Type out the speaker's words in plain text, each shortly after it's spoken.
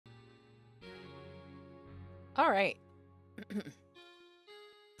Alright.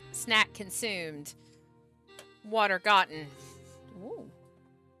 Snack consumed. Water gotten. Ooh.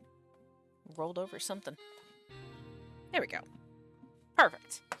 Rolled over something. There we go.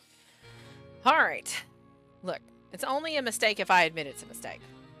 Perfect. Alright. Look, it's only a mistake if I admit it's a mistake.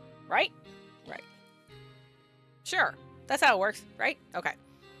 Right? Right. Sure. That's how it works, right? Okay.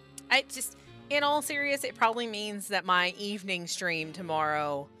 I just, in all seriousness, it probably means that my evening stream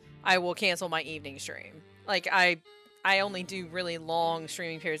tomorrow, I will cancel my evening stream. Like, I only do really long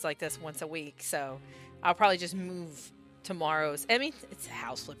streaming periods like this once a week, so I'll probably just move tomorrow's. I mean, it's a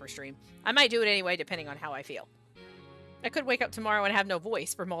house flipper stream. I might do it anyway, depending on how I feel. I could wake up tomorrow and have no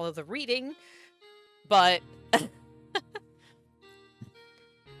voice from all of the reading, but I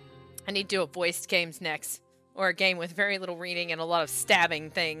need to do a voiced games next. Or a game with very little reading and a lot of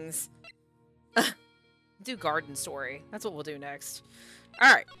stabbing things. Do Garden Story. That's what we'll do next.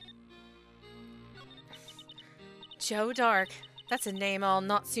 Alright. Joe Dark. That's a name I'll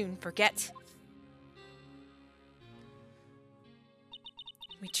not soon forget.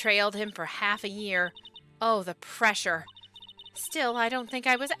 We trailed him for half a year. Oh, the pressure. Still, I don't think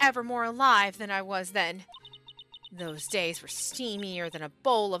I was ever more alive than I was then. Those days were steamier than a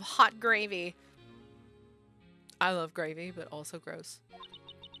bowl of hot gravy. I love gravy, but also gross.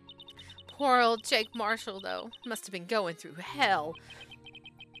 Poor old Jake Marshall, though, must have been going through hell.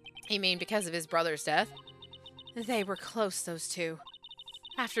 You mean because of his brother's death? They were close, those two.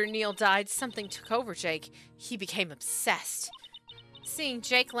 After Neil died, something took over Jake. He became obsessed. Seeing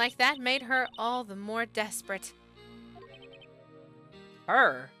Jake like that made her all the more desperate.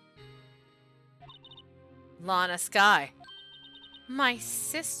 Her? Lana Skye. My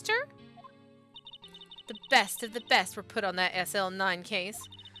sister? The best of the best were put on that SL9 case.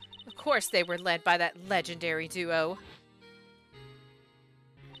 Of course they were led by that legendary duo.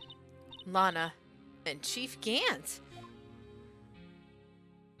 Lana and Chief Gant.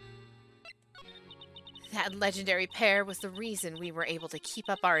 That legendary pair was the reason we were able to keep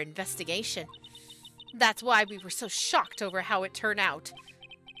up our investigation. That's why we were so shocked over how it turned out.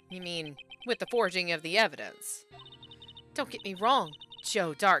 You mean, with the forging of the evidence? Don't get me wrong,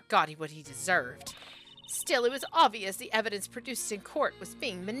 Joe Dark got what he deserved. Still, it was obvious the evidence produced in court was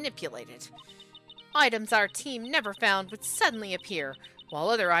being manipulated. Items our team never found would suddenly appear, while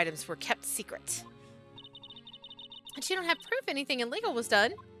other items were kept secret. And you don't have proof anything illegal was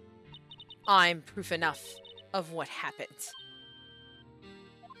done. I'm proof enough of what happened.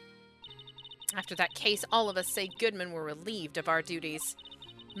 After that case, all of us say Goodman were relieved of our duties.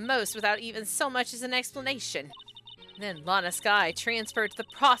 Most without even so much as an explanation. Then Lana Skye transferred to the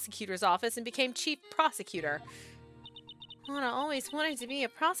prosecutor's office and became chief prosecutor. Lana always wanted to be a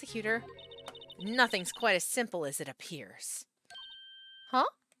prosecutor. Nothing's quite as simple as it appears. Huh?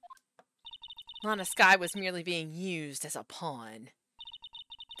 Lana Skye was merely being used as a pawn.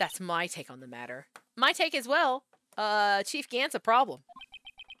 That's my take on the matter. My take as well. Chief Gant's a problem.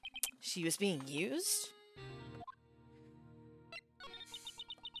 She was being used?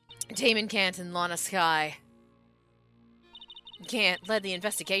 Damon Gant and Lana Skye. Gant led the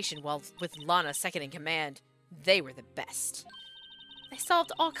investigation while with Lana second in command. They were the best. They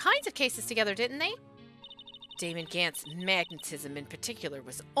solved all kinds of cases together, didn't they? Damon Gant's magnetism in particular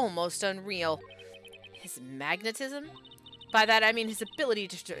was almost unreal. His magnetism? By that I mean his ability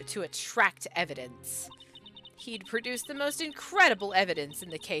to attract evidence. He'd produced the most incredible evidence in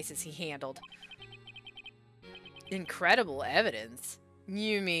the cases he handled. Incredible evidence?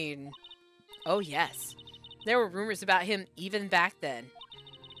 You mean... Oh yes. There were rumors about him even back then.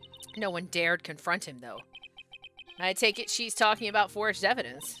 No one dared confront him, though. I take it she's talking about forged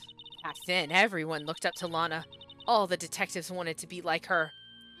evidence. Back then, everyone looked up to Lana. All the detectives wanted to be like her.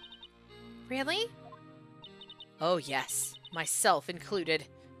 Really? Oh yes, myself included.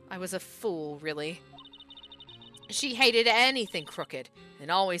 I was a fool, really. She hated anything crooked, and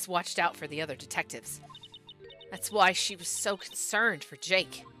always watched out for the other detectives. That's why she was so concerned for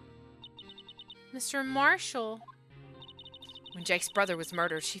Jake. Mr. Marshall. When Jake's brother was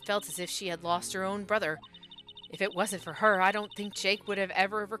murdered, she felt as if she had lost her own brother. If it wasn't for her, I don't think Jake would have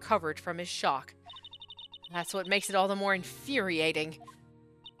ever recovered from his shock. That's what makes it all the more infuriating.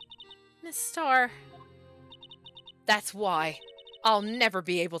 Miss Starr. That's why. I'll never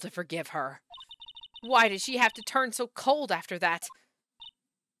be able to forgive her. Why did she have to turn so cold after that? ...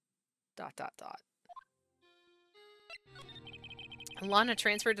 Lana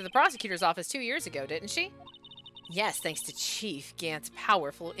transferred to the prosecutor's office 2 years ago, didn't she? Yes, thanks to Chief Gant's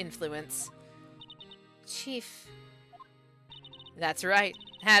powerful influence. Chief... That's right.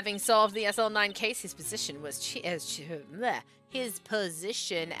 Having solved the SL9 case, his position was his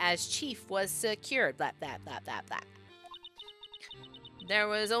position as chief was secured. Blah, blah, blah, blah, blah. There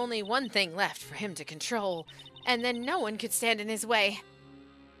was only one thing left for him to control, and then no one could stand in his way.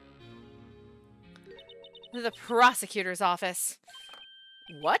 The prosecutor's office.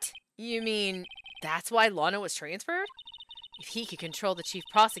 What? You mean that's why Lana was transferred? If he could control the chief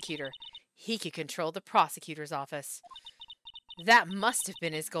prosecutor, he could control the prosecutor's office. That must have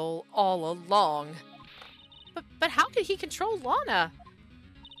been his goal all along. But how could he control Lana?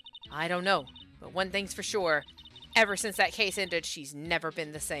 I don't know, but one thing's for sure. Ever since that case ended, she's never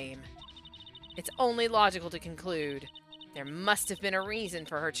been the same. It's only logical to conclude there must have been a reason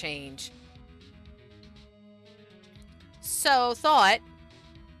for her change. So, thought,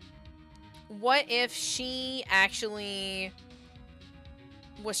 what if she actually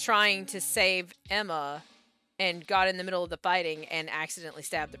was trying to save Emma and got in the middle of the fighting and accidentally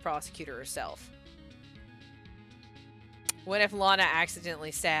stabbed the prosecutor herself? What if Lana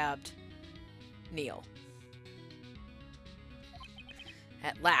accidentally stabbed Neil?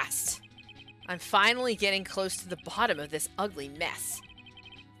 At last, I'm finally getting close to the bottom of this ugly mess.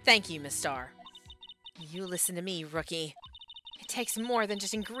 Thank you, Miss Starr. You listen to me, rookie. It takes more than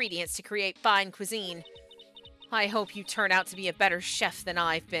just ingredients to create fine cuisine. I hope you turn out to be a better chef than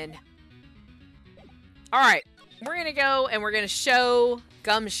I've been. Alright, we're gonna go and we're gonna show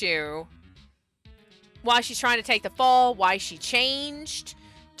Gumshoe why she's trying to take the fall, why she changed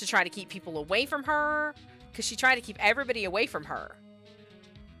to try to keep people away from her, because she tried to keep everybody away from her.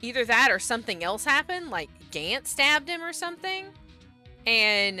 Either that or something else happened, like Gant stabbed him or something,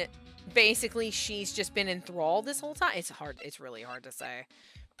 and basically she's just been enthralled this whole time. It's really hard to say.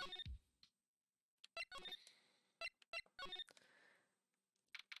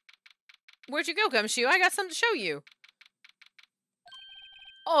 Where'd you go, Gumshoe? I got something to show you.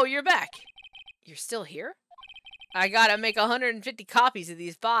 Oh, you're back. You're still here? I gotta make 150 copies of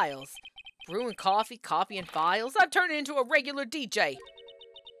these files. Brewing coffee, copying files. I've turned into a regular DJ.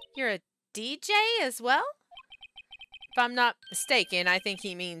 You're a DJ as well? If I'm not mistaken, I think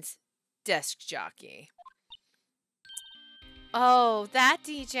he means desk jockey. Oh, that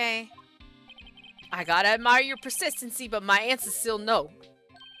DJ. I gotta admire your persistency, but my answer's still no.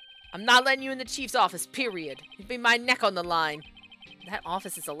 I'm not letting you in the chief's office, period. You'd be my neck on the line. That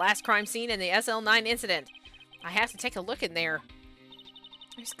office is the last crime scene in the SL9 incident. I have to take a look in there.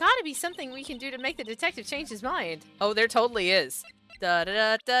 There's gotta be something we can do to make the detective change his mind. Oh, there totally is. Da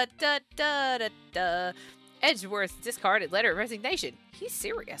da da da da da da. Edgeworth discarded letter of resignation. He's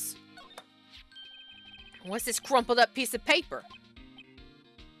serious. What's this crumpled up piece of paper?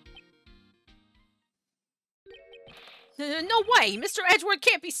 No way! Mr. Edgeworth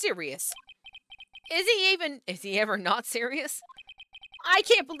can't be serious! Is he ever not serious? I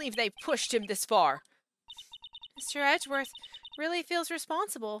can't believe they pushed him this far. Mr. Edgeworth really feels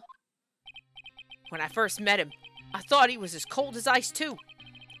responsible. When I first met him, I thought he was as cold as ice too.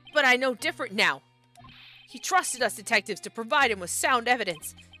 But I know different now. He trusted us detectives to provide him with sound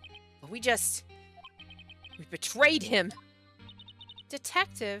evidence. But we betrayed him.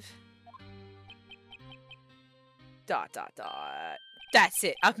 Detective? ... That's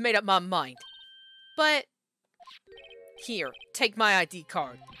it. I've made up my mind. But... Here, take my ID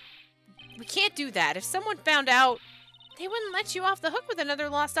card. We can't do that. If someone found out, they wouldn't let you off the hook with another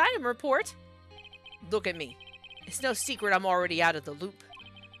lost item report. Look at me. It's no secret I'm already out of the loop.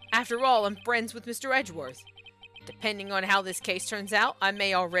 After all, I'm friends with Mr. Edgeworth. Depending on how this case turns out, I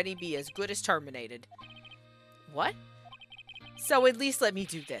may already be as good as terminated. What? So at least let me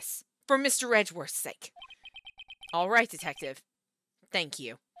do this. For Mr. Edgeworth's sake. All right, detective. Thank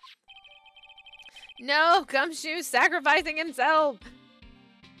you. No, Gumshoe's sacrificing himself.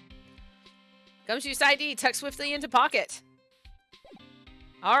 Gumshoe's ID tucked swiftly into pocket.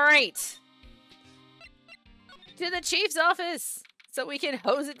 All right. To the chief's office so we can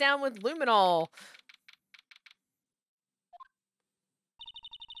hose it down with luminol.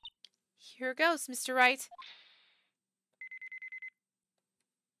 Here goes, Mr. Wright.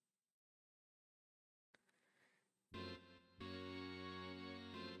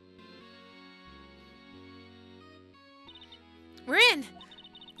 We're in!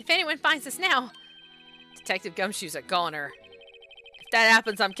 If anyone finds us now... Detective Gumshoe's a goner. If that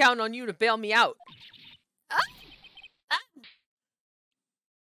happens, I'm counting on you to bail me out. I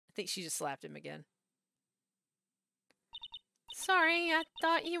think she just slapped him again. Sorry, I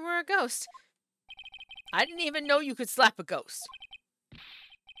thought you were a ghost. I didn't even know you could slap a ghost.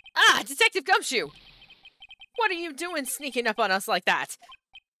 Ah, Detective Gumshoe! What are you doing sneaking up on us like that?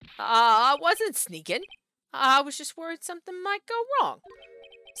 I wasn't sneaking. I was just worried something might go wrong.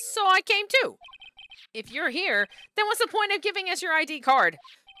 So I came too. If you're here, then what's the point of giving us your ID card?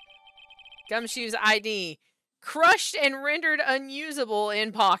 Gumshoe's ID. Crushed and rendered unusable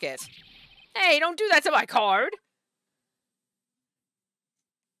in pocket. Hey, don't do that to my card.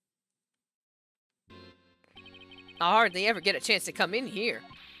 I hardly ever get a chance to come in here.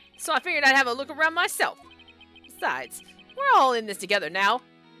 So I figured I'd have a look around myself. Besides, we're all in this together now.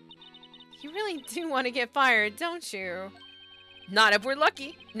 You really do want to get fired, don't you? Not if we're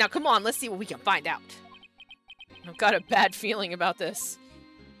lucky. Now come on, let's see what we can find out. I've got a bad feeling about this.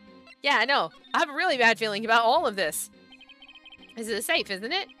 Yeah, I know. I have a really bad feeling about all of this. This is a safe,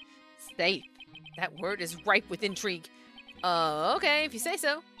 isn't it? Safe. That word is ripe with intrigue. Okay, if you say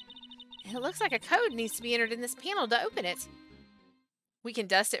so. It looks like a code needs to be entered in this panel to open it. We can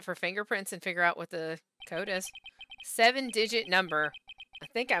dust it for fingerprints and figure out what the code is. 7-digit number. I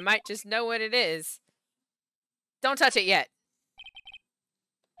think I might just know what it is. Don't touch it yet.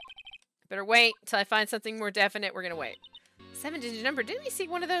 Better wait until I find something more definite. We're gonna wait. 7-digit number. Didn't we see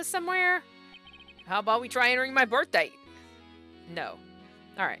one of those somewhere? How about we try entering my birth date? No.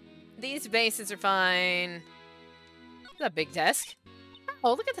 Alright. These bases are fine. It's a big desk.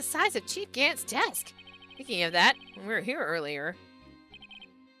 Oh, look at the size of Chief Gant's desk. Speaking of that, when we were here earlier.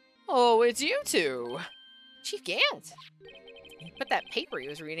 Oh, it's you two. Chief Gant. He put that paper he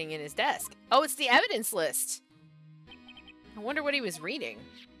was reading in his desk. Oh, it's the evidence list. I wonder what he was reading.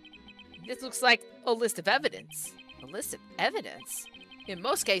 This looks like a list of evidence. A list of evidence? In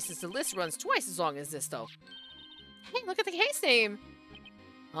most cases, the list runs twice as long as this, though. Hey, look at the case name.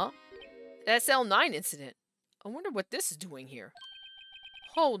 Huh? SL9 incident. I wonder what this is doing here.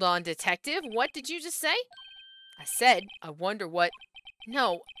 Hold on, detective. What did you just say? I said, I wonder what...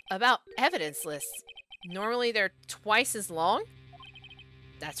 No, about evidence lists. Normally they're twice as long?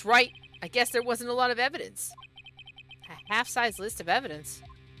 That's right. I guess there wasn't a lot of evidence. A half-size list of evidence.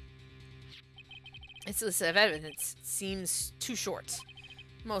 This list of evidence seems too short.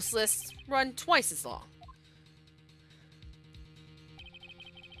 Most lists run twice as long.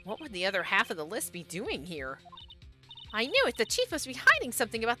 What would the other half of the list be doing here? I knew it! The chief must be hiding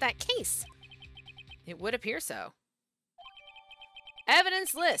something about that case! It would appear so.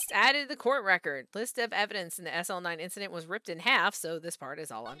 Evidence list! Added to the court record. List of evidence in the SL9 incident was ripped in half, so this part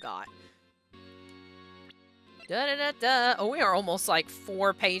is all I've got. Da-da-da-da! Oh, we are almost like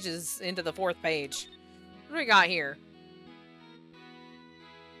 4 pages into the 4th page. What do we got here?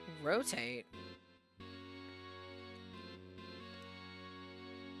 Rotate.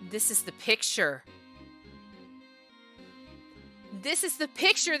 This is the picture. This is the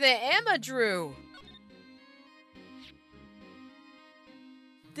picture that Emma drew.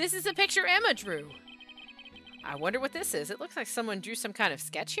 This is the picture Emma drew. I wonder what this is. It looks like someone drew some kind of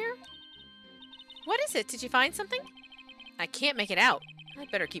sketch here. What is it? Did you find something? I can't make it out.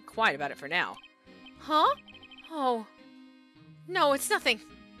 I'd better keep quiet about it for now. Huh? Oh. No, it's nothing.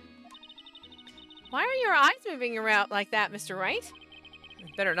 Why are your eyes moving around like that, Mr. Wright?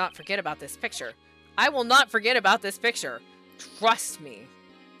 I'd better not forget about this picture. I will not forget about this picture. Trust me.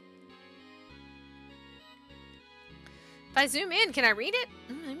 If I zoom in, can I read it?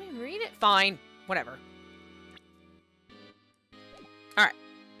 Let me read it. Fine. Whatever. Alright.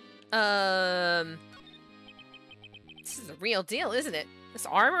 This is the real deal, isn't it? This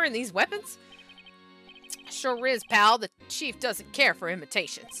armor and these weapons? Sure is, pal. The chief doesn't care for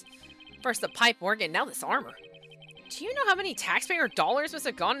imitations. First the pipe organ, now this armor. Do you know how many taxpayer dollars must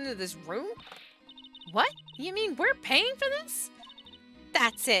have gone into this room? What? You mean we're paying for this?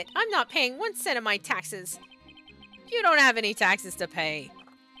 That's it. I'm not paying 1 cent of my taxes. You don't have any taxes to pay.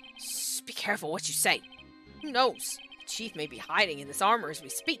 Shh, be careful what you say. Who knows? The chief may be hiding in this armor as we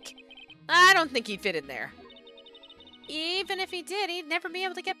speak. I don't think he'd fit in there. Even if he did, he'd never be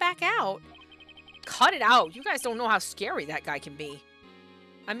able to get back out. Cut it out. You guys don't know how scary that guy can be.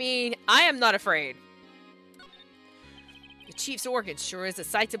 I mean, I am not afraid. The chief's organ sure is a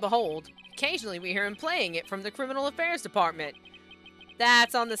sight to behold. Occasionally we hear him playing it from the Criminal Affairs Department.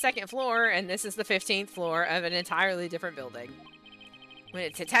 That's on the 2nd floor, and this is the 15th floor of an entirely different building. When a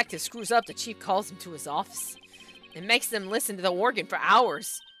detective screws up, the chief calls him to his office and makes them listen to the organ for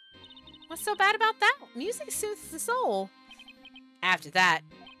hours. What's so bad about that? Music soothes the soul. After that,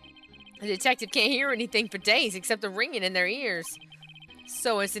 the detective can't hear anything for days except the ringing in their ears.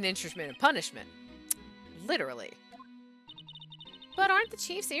 So it's an instrument of punishment. Literally. But aren't the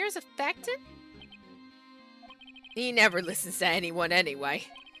chief's ears affected? He never listens to anyone anyway.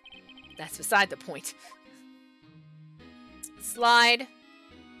 That's beside the point. Slide.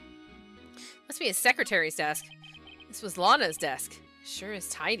 Must be his secretary's desk. This was Lana's desk. Sure is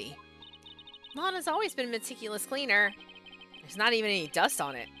tidy. Lana's always been a meticulous cleaner. There's not even any dust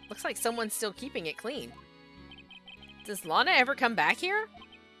on it. Looks like someone's still keeping it clean. Does Lana ever come back here?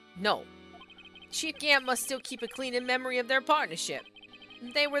 No. Chief Gant must still keep it clean in memory of their partnership.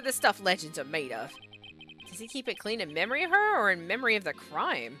 They were the stuff legends are made of. Does he keep it clean in memory of her or in memory of the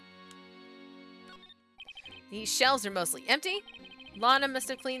crime? These shelves are mostly empty. Lana must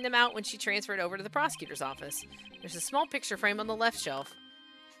have cleaned them out when she transferred over to the prosecutor's office. There's a small picture frame on the left shelf.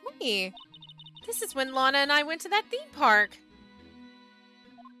 Hey, this is when Lana and I went to that theme park.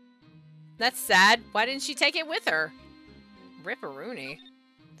 That's sad. Why didn't she take it with her? Ripperoonie.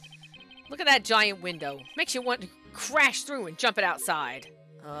 Look at that giant window. Makes you want to crash through and jump it outside.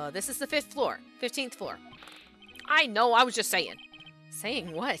 This is the 15th floor. I know, I was just saying.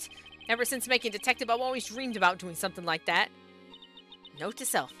 Saying what? Ever since making Detective, I've always dreamed about doing something like that. Note to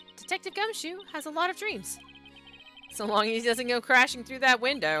self, Detective Gumshoe has a lot of dreams. So long as he doesn't go crashing through that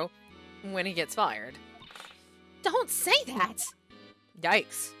window when he gets fired. Don't say that!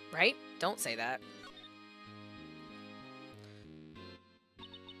 Yikes, right? Don't say that.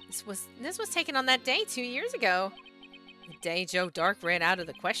 This was taken on that day 2 years ago. The day Joe Dark ran out of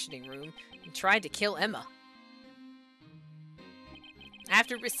the questioning room and tried to kill Emma.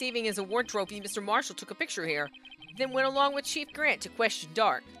 After receiving his award trophy, Mr. Marshall took a picture here, then went along with Chief Grant to question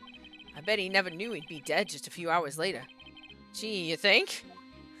Dark. I bet he never knew he'd be dead just a few hours later. Gee, you think?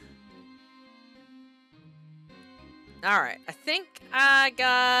 Alright, I think I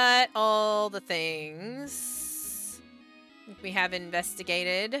got all the things we have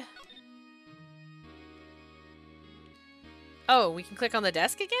investigated. Oh, we can click on the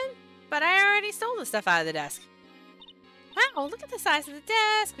desk again? But I already stole the stuff out of the desk. Wow, look at the size of the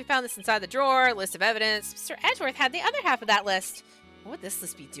desk. We found this inside the drawer, list of evidence. Mr. Edgeworth had the other half of that list. What would this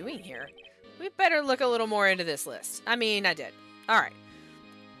list be doing here? We better look a little more into this list. I mean, I did. Alright.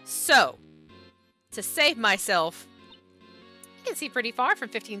 So, to save myself, you can see pretty far from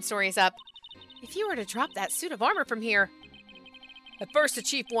 15 stories up. If you were to drop that suit of armor from here... At first, the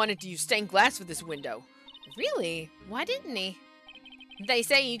chief wanted to use stained glass for this window. Really? Why didn't he? They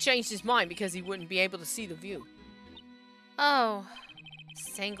say he changed his mind because he wouldn't be able to see the view. Oh.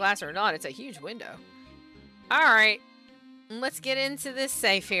 Stained glass or not, it's a huge window. Alright. Let's get into this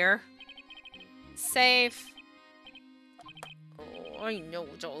safe here. Safe. Oh, I know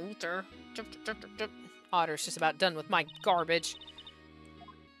it's Otter. Otter's just about done with my garbage.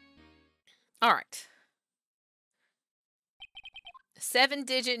 Alright.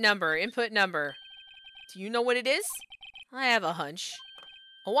 7-digit number, input number. Do you know what it is? I have a hunch.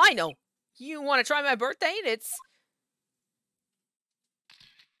 Oh, I know. You want to try my birthday? It's...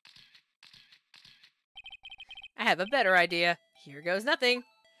 I have a better idea. Here goes nothing.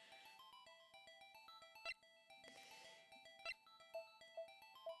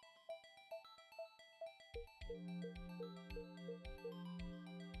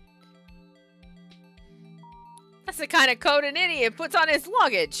 That's the kind of code an idiot puts on his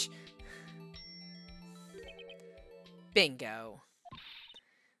luggage. Bingo.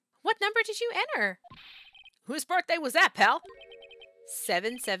 What number did you enter? Whose birthday was that, pal?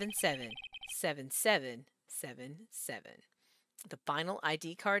 777 7777. The final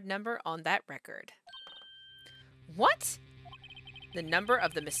ID card number on that record. What? The number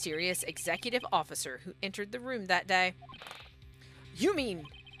of the mysterious executive officer who entered the room that day. You mean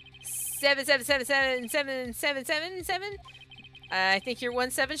 777777777? I think you're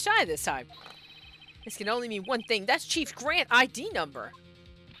 17 shy this time. This can only mean one thing. That's Chief Grant ID number.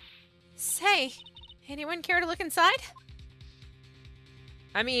 Say, anyone care to look inside?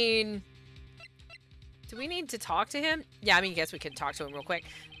 I mean, do we need to talk to him? Yeah, I mean, I guess we can talk to him real quick.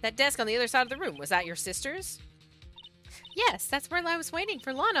 That desk on the other side of the room, was that your sister's? Yes, that's where I was waiting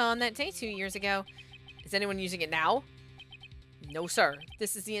for Lana on that day 2 years ago. Is anyone using it now? No, sir.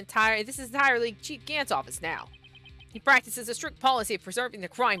 This is entirely Chief Gant's office now. He practices a strict policy of preserving the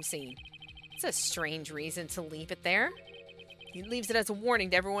crime scene. It's a strange reason to leave it there. He leaves it as a warning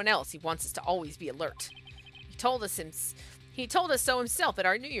to everyone else. He wants us to always be alert. He told us so himself at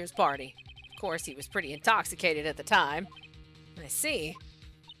our New Year's party. Of course, he was pretty intoxicated at the time. I see.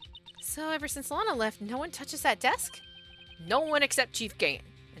 So ever since Lana left, no one touches that desk? No one except Chief Gant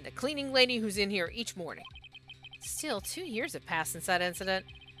and the cleaning lady who's in here each morning. Still, 2 years have passed since that incident.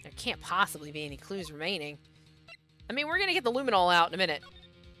 There can't possibly be any clues remaining. I mean, we're gonna get the luminol out in a minute.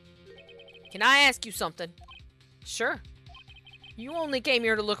 Can I ask you something? Sure. You only came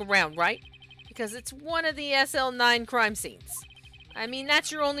here to look around, right? Because it's one of the SL9 crime scenes. I mean,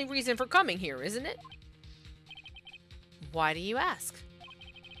 that's your only reason for coming here, isn't it? Why do you ask?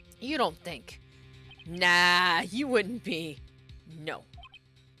 You don't think. Nah, you wouldn't be. No.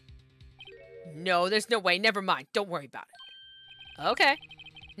 No, there's no way. Never mind. Don't worry about it. Okay.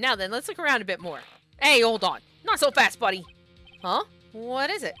 Now then, let's look around a bit more. Hey, hold on. Not so fast, buddy. Huh? What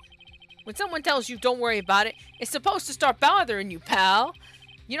is it? When someone tells you don't worry about it, it's supposed to start bothering you, pal.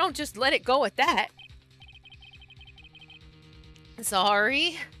 You don't just let it go at that.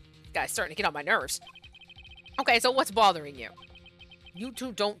 Sorry. This guy's starting to get on my nerves. Okay, so what's bothering you? You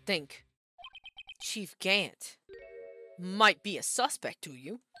two don't think Chief Gant might be a suspect to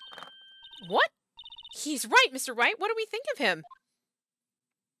you? What? He's right, Mr. Wright. What do we think of him?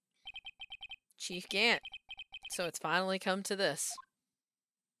 Chief Gant. So it's finally come to this.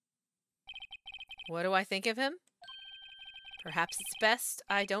 What do I think of him? Perhaps it's best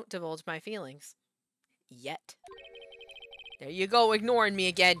I don't divulge my feelings. Yet. There you go, ignoring me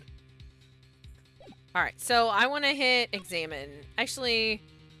again. Alright, so I want to hit examine. Actually,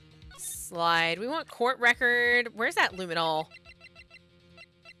 slide. We want court record. Where's that luminol?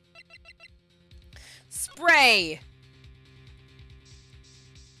 Spray!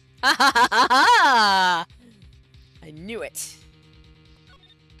 I knew it.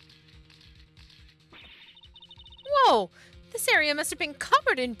 Whoa! This area must have been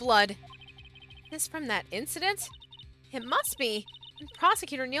covered in blood. This from that incident? It must be. When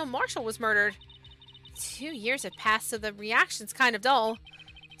Prosecutor Neil Marshall was murdered. 2 years had passed, so the reaction's kind of dull.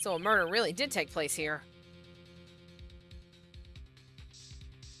 So a murder really did take place here.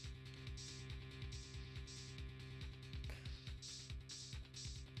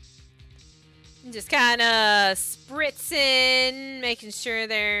 Just kind of spritzing, making sure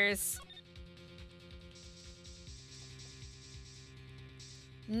there's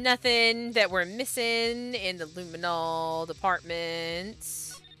nothing that we're missing in the luminol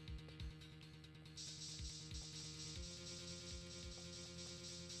department.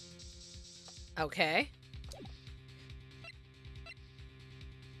 Okay.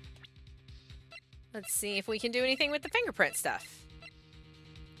 Let's see if we can do anything with the fingerprint stuff.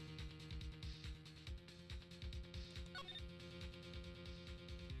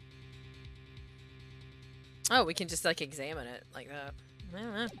 Oh, we can just, like, examine it like that. I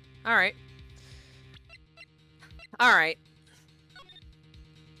don't know. Alright. Alright.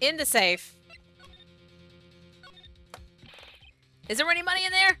 In the safe. Is there any money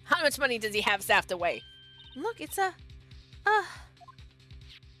in there? How much money does he have staffed away? Look, it's a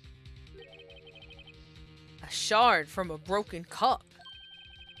shard from a broken cup.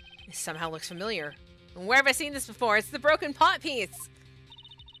 This somehow looks familiar. Where have I seen this before? It's the broken pot piece. There's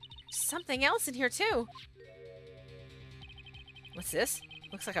something else in here, too. What's this?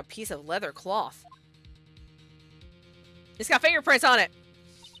 Looks like a piece of leather cloth. It's got fingerprints on it.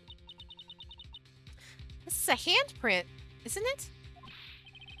 This is a handprint, isn't it?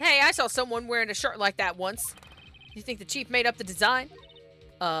 Hey, I saw someone wearing a shirt like that once. You think the chief made up the design?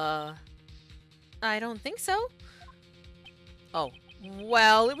 I don't think so. Oh,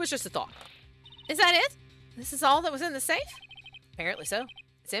 well, it was just a thought. Is that it? This is all that was in the safe? Apparently so.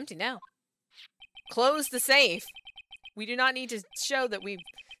 It's empty now. Close the safe. We do not need to show that we've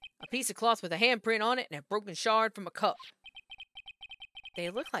a piece of cloth with a handprint on it and a broken shard from a cup. They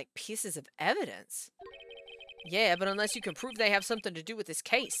look like pieces of evidence. Yeah, but unless you can prove they have something to do with this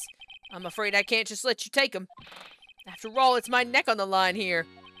case, I'm afraid I can't just let you take them. After all, it's my neck on the line here.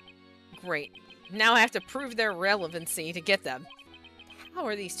 Great. Now I have to prove their relevancy to get them. How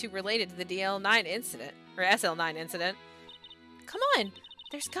are these two related to the DL9 incident? Or SL9 incident? Come on!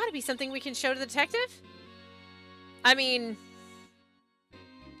 There's gotta be something we can show to the detective? I mean...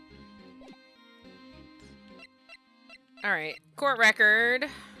 Alright, court record.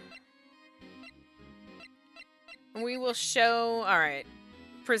 We will show... Alright.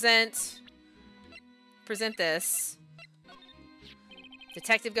 Present this.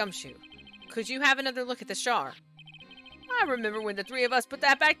 Detective Gumshoe. Could you have another look at the shard? I remember when the three of us put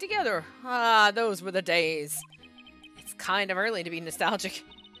that back together. Ah, those were the days. It's kind of early to be nostalgic.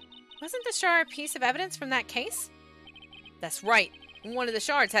 Wasn't the shard a piece of evidence from that case? That's right. One of the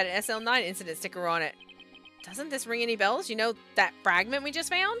shards had an SL9 incident sticker on it. Doesn't this ring any bells? You know that fragment we just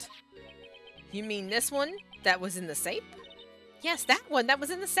found? You mean this one that was in the safe? Yes, that one that was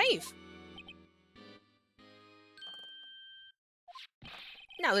in the safe.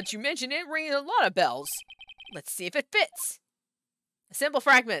 Now that you mention it, ringing a lot of bells. Let's see if it fits. Assemble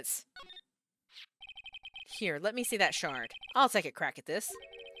fragments. Here, let me see that shard. I'll take a crack at this.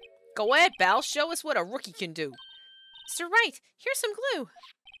 Go ahead, Bal. Show us what a rookie can do. Mr. Wright, here's some glue.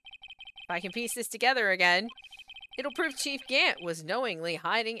 If I can piece this together again, it'll prove Chief Gant was knowingly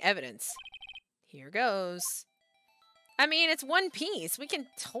hiding evidence. Here goes. I mean, it's one piece. We can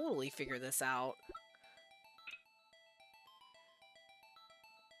totally figure this out.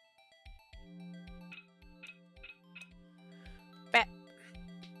 Bat.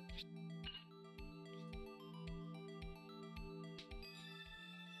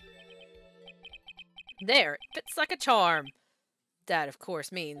 There, it fits like a charm. That, of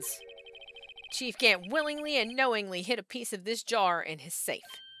course, means Chief Gant willingly and knowingly hid a piece of this jar in his safe.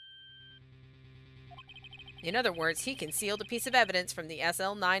 In other words, he concealed a piece of evidence from the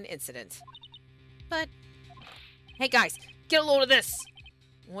SL9 incident. But, hey guys, get a load of this!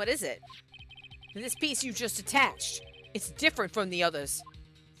 What is it? This piece you just attached. It's different from the others.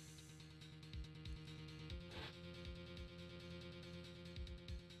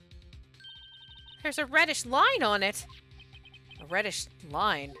 There's a reddish line on it. A reddish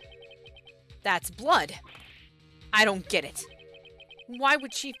line? That's blood. I don't get it. Why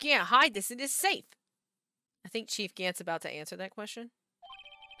would Chief Gant hide this in his safe? I think Chief Gant's about to answer that question.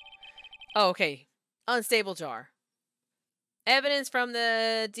 Oh, okay. Unstable jar. Evidence from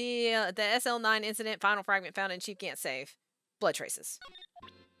the SL9 incident. Final fragment found in Chief Gant's safe. Blood traces.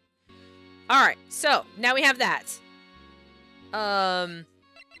 Alright, so now we have that.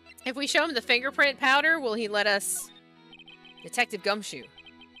 If we show him the fingerprint powder, will he let us... Detective Gumshoe.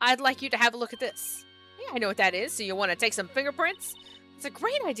 I'd like you to have a look at this. Yeah, I know what that is. So you want to take some fingerprints? It's a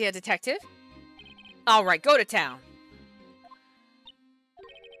great idea, Detective. Alright, go to town.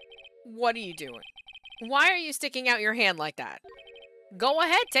 What are you doing? Why are you sticking out your hand like that? Go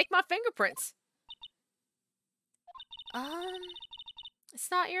ahead, take my fingerprints.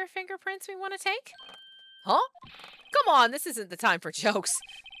 It's not your fingerprints we want to take? Huh? Come on, this isn't the time for jokes.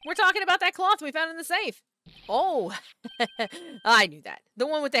 We're talking about that cloth we found in the safe. Oh, I knew that. The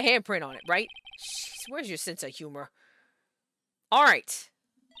one with the handprint on it, right? Jeez, where's your sense of humor? All right.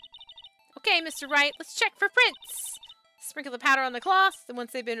 Okay, Mr. Wright, let's check for prints. Sprinkle the powder on the cloth, and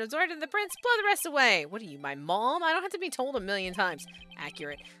once they've been absorbed in the prints, blow the rest away. What are you, my mom? I don't have to be told 1,000,000 times.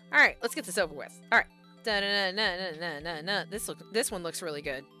 Accurate. All right, let's get this over with. All right. Da-da-da-da-da-da-da. This one looks really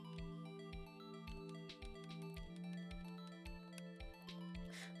good.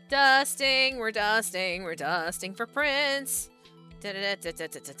 Dusting, we're dusting for prints.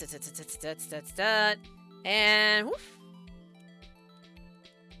 And woof.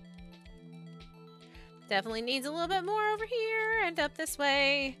 Definitely needs a little bit more over here and up this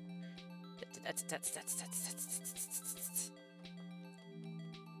way.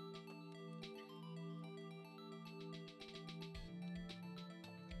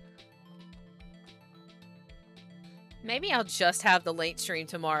 Maybe I'll just have the late stream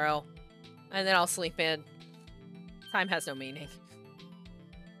tomorrow, and then I'll sleep in. Time has no meaning.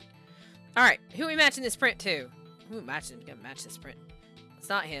 Alright, who are we matching this print to? Who are we gonna match this print? It's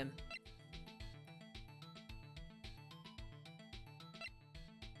not him.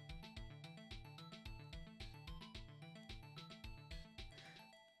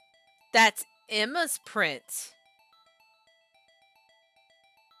 That's Emma's print.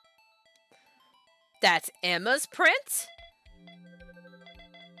 That's Emma's print?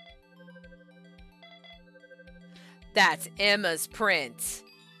 That's Emma's print.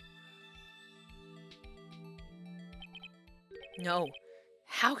 No.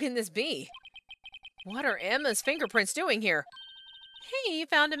 How can this be? What are Emma's fingerprints doing here? Hey, you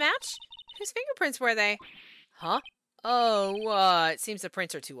found a match? Whose fingerprints were they? Huh? Oh, it seems the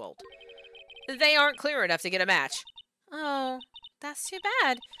prints are too old. They aren't clear enough to get a match. Oh, that's too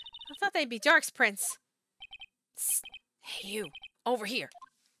bad. I thought they'd be Dark's prints. Psst. Hey, you. Over here.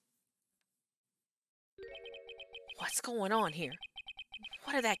 What's going on here?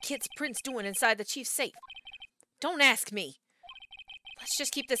 What are that kid's prints doing inside the chief's safe? Don't ask me. Let's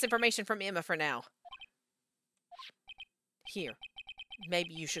just keep this information from Emma for now. Here.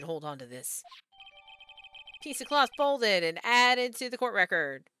 Maybe you should hold on to this. Piece of cloth folded and added to the court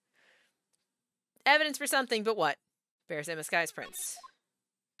record. Evidence for something, but what? Bears Emma Sky's prints.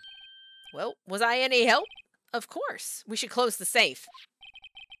 Well, was I any help? Of course. We should close the safe.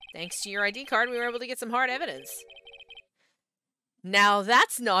 Thanks to your ID card, we were able to get some hard evidence. Now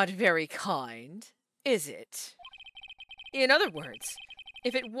that's not very kind, is it? In other words,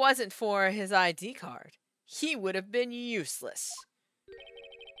 if it wasn't for his ID card, he would have been useless.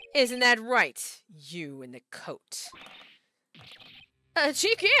 Isn't that right, you in the coat?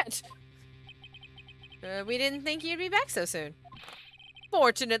 Chief Gant! We didn't think you'd be back so soon.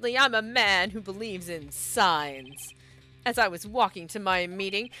 Fortunately, I'm a man who believes in signs. As I was walking to my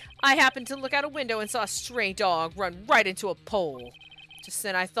meeting, I happened to look out a window and saw a stray dog run right into a pole. Just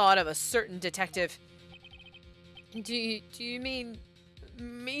then I thought of a certain detective. Do you mean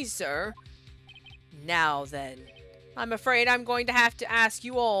me, sir? Now then, I'm afraid I'm going to have to ask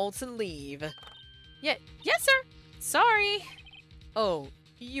you all to leave. Yes, sir. Sorry. Oh,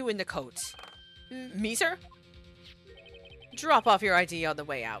 you in the coat. Me, sir? Drop off your ID on the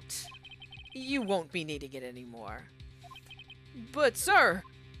way out. You won't be needing it anymore. But, sir...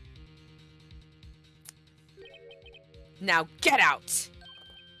 Now get out!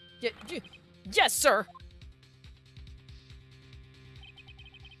 Yes, sir!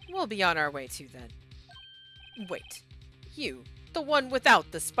 We'll be on our way too, then. Wait. You, the one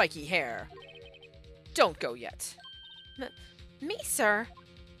without the spiky hair. Don't go yet. Me, sir?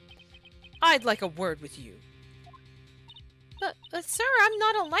 I'd like a word with you. But sir, I'm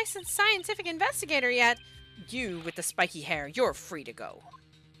not a licensed scientific investigator yet. You with the spiky hair, you're free to go.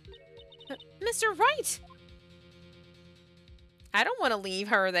 Mr. Wright! I don't want to leave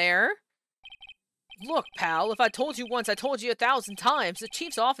her there. Look, pal, if I told you once, I told you 1,000 times. The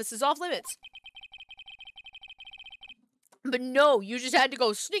chief's office is off limits. But no, you just had to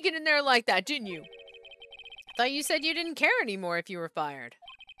go sneaking in there like that, didn't you? I thought you said you didn't care anymore if you were fired.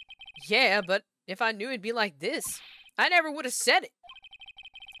 Yeah, but if I knew it'd be like this, I never would have said it.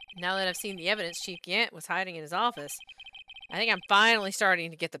 Now that I've seen the evidence Chief Gant was hiding in his office, I think I'm finally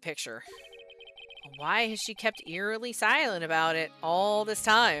starting to get the picture. Why has she kept eerily silent about it all this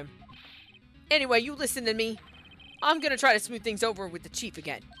time? Anyway, you listen to me. I'm gonna try to smooth things over with the chief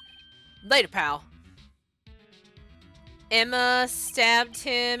again. Later, pal. Emma stabbed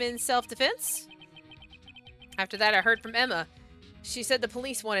him in self-defense? After that, I heard from Emma. She said the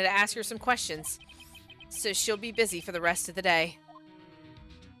police wanted to ask her some questions, so she'll be busy for the rest of the day.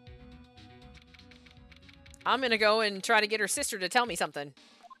 I'm gonna go and try to get her sister to tell me something.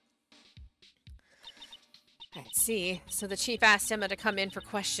 I see. So the chief asked Emma to come in for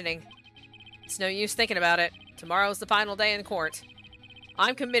questioning. It's no use thinking about it. Tomorrow's the final day in court.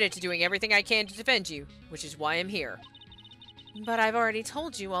 I'm committed to doing everything I can to defend you, which is why I'm here. But I've already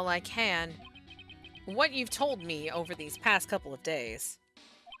told you all I can. What you've told me over these past couple of days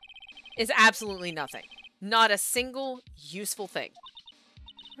is absolutely nothing. Not a single useful thing.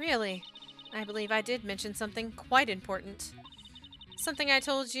 Really? I believe I did mention something quite important. Something I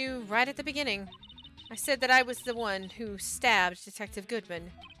told you right at the beginning. I said that I was the one who stabbed Detective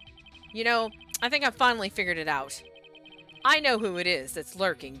Goodman. You know, I think I've finally figured it out. I know who it is that's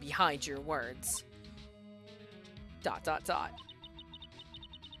lurking behind your words. ...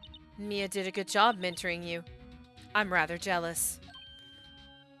 Mia did a good job mentoring you. I'm rather jealous.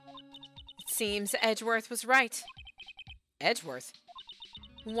 It seems Edgeworth was right. Edgeworth?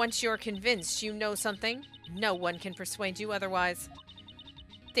 Once you're convinced you know something, no one can persuade you otherwise.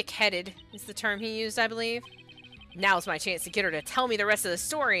 Thick-headed is the term he used, I believe. Now's my chance to get her to tell me the rest of the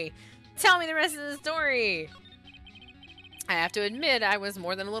story. Tell me the rest of the story! I have to admit, I was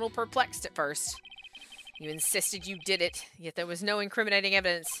more than a little perplexed at first. You insisted you did it, yet there was no incriminating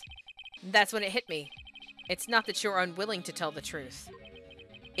evidence. That's when it hit me. It's not that you're unwilling to tell the truth.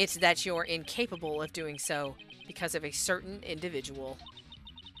 It's that you're incapable of doing so because of a certain individual.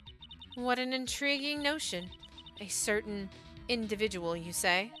 What an intriguing notion. A certain individual, you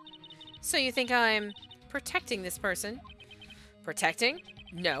say? So you think I'm protecting this person? Protecting?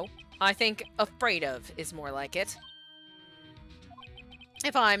 No. I think afraid of is more like it.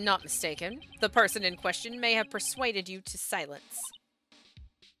 If I'm not mistaken, the person in question may have persuaded you to silence.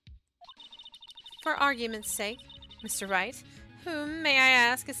 For argument's sake, Mr. Wright, whom, may I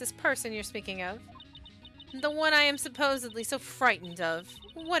ask, is this person you're speaking of? The one I am supposedly so frightened of.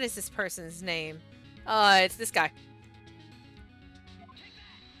 What is this person's name? It's this guy.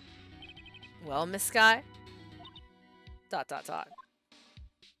 Well, Miss Sky? ...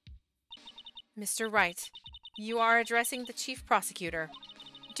 Mr. Wright, you are addressing the chief prosecutor.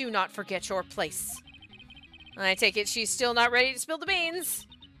 Do not forget your place. I take it she's still not ready to spill the beans.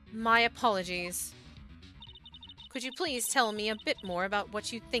 My apologies. Could you please tell me a bit more about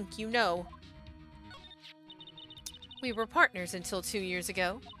what you think you know? We were partners until 2 years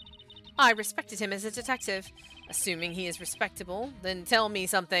ago. I respected him as a detective. Assuming he is respectable, then tell me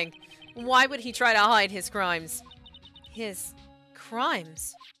something. Why would he try to hide his crimes? His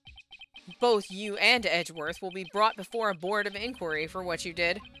crimes? Both you and Edgeworth will be brought before a board of inquiry for what you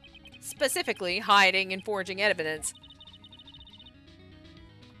did. Specifically, hiding and forging evidence.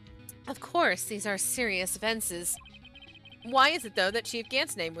 Of course, these are serious offenses. Why is it, though, that Chief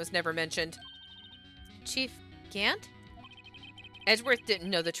Gant's name was never mentioned? Chief Gant? Edgeworth didn't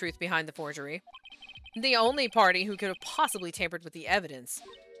know the truth behind the forgery. The only party who could have possibly tampered with the evidence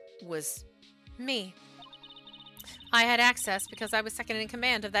was me. I had access because I was second in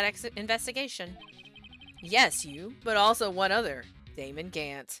command of that investigation. Yes, you, but also one other, Damon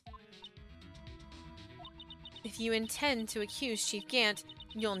Gant. If you intend to accuse Chief Gant,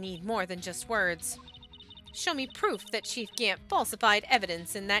 you'll need more than just words. Show me proof that Chief Gant falsified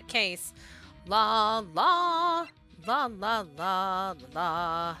evidence in that case. La la La la la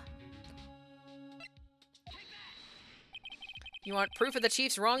la. You want proof of the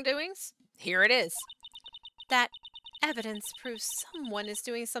chief's wrongdoings? Here it is. That evidence proves someone is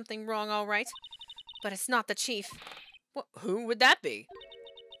doing something wrong, all right. But it's not the chief. Who would that be?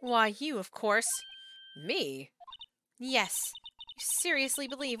 Why, you, of course. Me? Yes. You seriously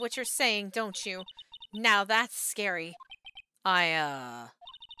believe what you're saying, don't you? Now that's scary.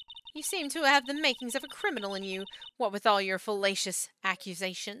 You seem to have the makings of a criminal in you, what with all your fallacious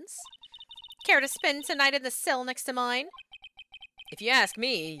accusations. Care to spend tonight in the cell next to mine? If you ask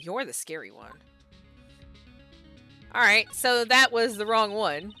me, you're the scary one. Alright, so that was the wrong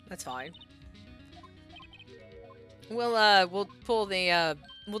one. That's fine. We'll pull the,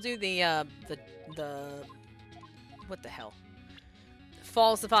 we'll do the, what the hell?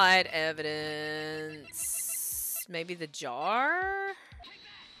 Falsified evidence. Maybe the jar?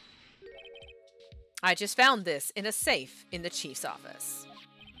 I just found this in a safe in the chief's office.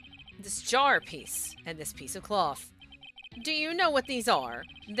 This jar piece and this piece of cloth. Do you know what these are?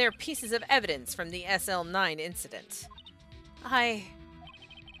 They're pieces of evidence from the SL9 incident.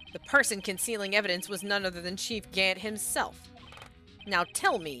 The person concealing evidence was none other than Chief Gant himself. Now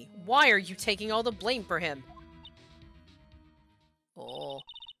tell me, why are you taking all the blame for him? Oh.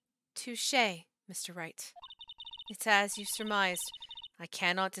 Touché, Mr. Wright. It's as you surmised. I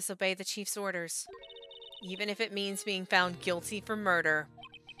cannot disobey the Chief's orders, even if it means being found guilty for murder.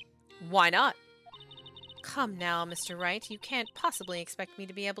 Why not? Come now, Mr. Wright. You can't possibly expect me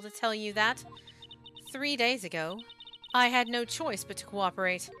to be able to tell you that. 3 days ago, I had no choice but to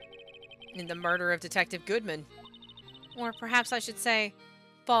cooperate. In the murder of Detective Goodman. Or perhaps I should say,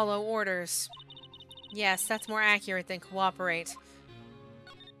 follow orders. Yes, that's more accurate than cooperate.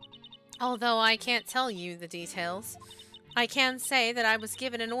 Although I can't tell you the details, I can say that I was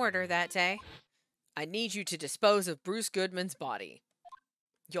given an order that day. I need you to dispose of Bruce Goodman's body.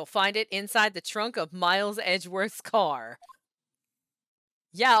 You'll find it inside the trunk of Miles Edgeworth's car.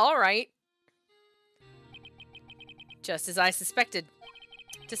 Yeah, alright. Just as I suspected.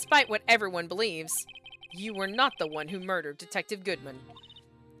 Despite what everyone believes, you were not the one who murdered Detective Goodman.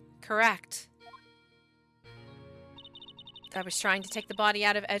 Correct. I was trying to take the body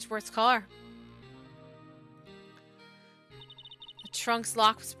out of Edgeworth's car. The trunk's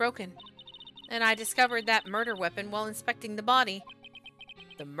lock was broken, and I discovered that murder weapon while inspecting the body.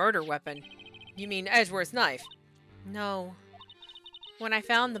 The murder weapon? You mean Edgeworth's knife? No. When I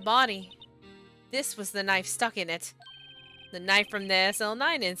found the body, this was the knife stuck in it. The knife from the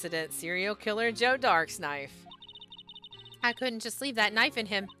SL9 incident, serial killer Joe Dark's knife. I couldn't just leave that knife in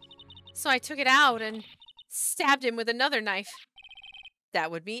him, so I took it out and stabbed him with another knife.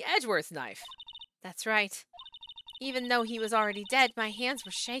 That would be Edgeworth's knife. That's right. Even though he was already dead, my hands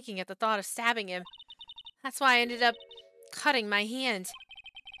were shaking at the thought of stabbing him. That's why I ended up cutting my hand.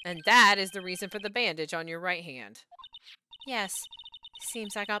 And that is the reason for the bandage on your right hand. Yes.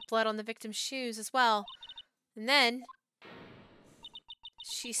 Seems I got blood on the victim's shoes as well. And then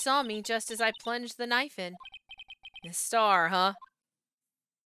she saw me just as I plunged the knife in. The star, huh?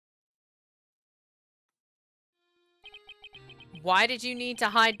 Why did you need to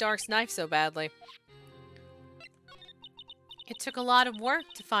hide Dark's knife so badly? It took a lot of work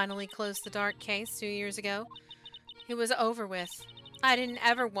to finally close the Dark case 2 years ago. It was over with. I didn't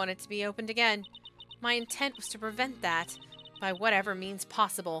ever want it to be opened again. My intent was to prevent that, by whatever means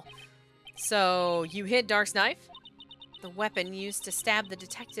possible. So, you hid Dark's knife? The weapon used to stab the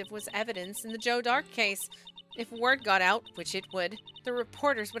detective was evidence in the Joe Dark case. If word got out, which it would, the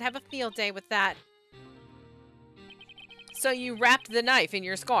reporters would have a field day with that. So you wrapped the knife in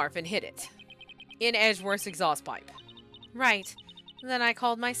your scarf and hid it. In Edgeworth's exhaust pipe. Right. Then I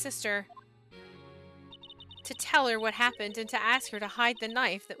called my sister to tell her what happened and to ask her to hide the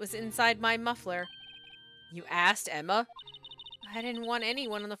knife that was inside my muffler. You asked Emma? I didn't want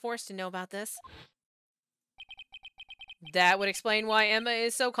anyone on the force to know about this. That would explain why Emma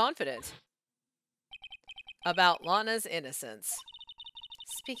is so confident about Lana's innocence.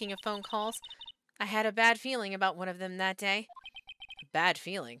 Speaking of phone calls, I had a bad feeling about one of them that day. A bad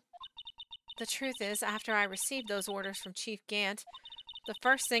feeling? The truth is, after I received those orders from Chief Gant, the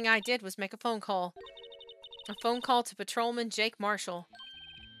first thing I did was make a phone call. A phone call to Patrolman Jake Marshall.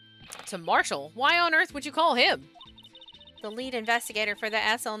 To Marshall? Why on earth would you call him? The lead investigator for the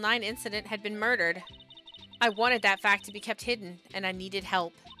SL9 incident had been murdered. I wanted that fact to be kept hidden, and I needed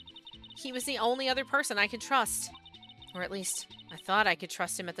help. He was the only other person I could trust. Or at least, I thought I could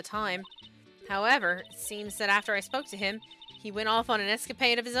trust him at the time. However, it seems that after I spoke to him, he went off on an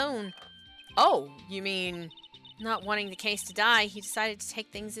escapade of his own. Oh, you mean... Not wanting the case to die, he decided to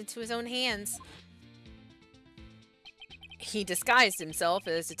take things into his own hands. He disguised himself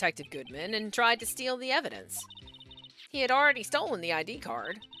as Detective Goodman and tried to steal the evidence. He had already stolen the ID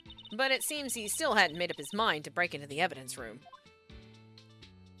card, but it seems he still hadn't made up his mind to break into the evidence room.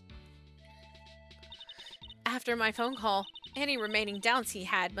 After my phone call, any remaining doubts he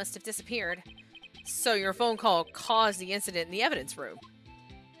had must have disappeared. So your phone call caused the incident in the evidence room.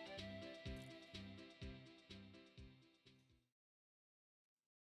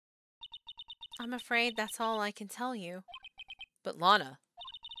 I'm afraid that's all I can tell you. But Lana,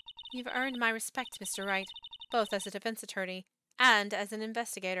 you've earned my respect, Mr. Wright, both as a defense attorney and as an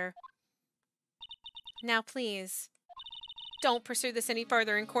investigator. Now please, don't pursue this any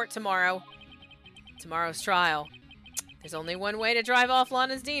further in court tomorrow. Tomorrow's trial. There's only one way to drive off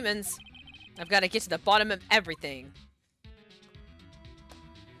Lana's demons. I've got to get to the bottom of everything.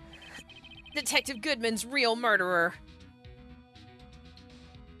 Detective Goodman's real murderer.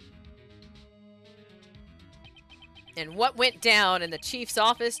 And what went down in the chief's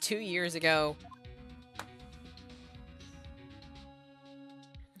office 2 years ago.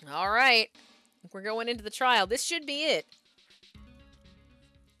 All right. We're going into the trial. This should be it.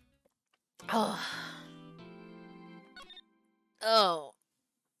 Oh. Oh.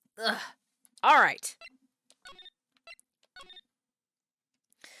 Ugh. All right.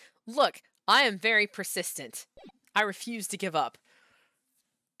 Look, I am very persistent. I refuse to give up.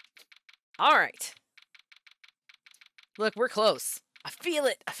 All right. Look, we're close. I feel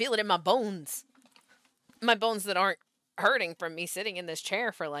it. I feel it in my bones. My bones that aren't hurting from me sitting in this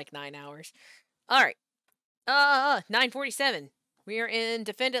chair for like 9 hours. All right. 9:47. We are in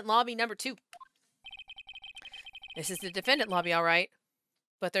defendant lobby number 2. This is the defendant lobby, all right.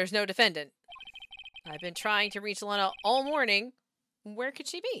 But there's no defendant. I've been trying to reach Lana all morning. Where could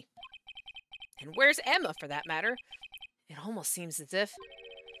she be? And where's Emma, for that matter? It almost seems as if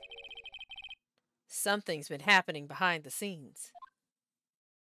something's been happening behind the scenes.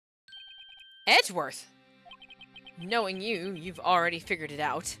 Edgeworth! Knowing you, you've already figured it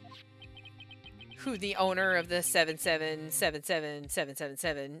out. Who the owner of the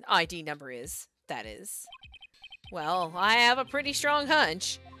 7777777 ID number is, that is. Well, I have a pretty strong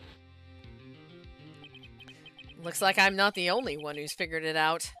hunch. Looks like I'm not the only one who's figured it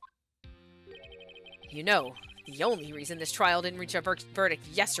out. You know, the only reason this trial didn't reach a verdict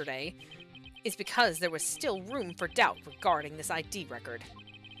yesterday is because there was still room for doubt regarding this ID record.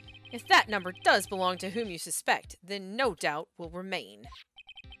 If that number does belong to whom you suspect, then no doubt will remain.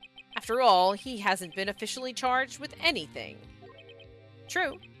 After all, he hasn't been officially charged with anything.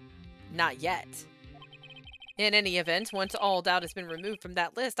 True. Not yet. In any event, once all doubt has been removed from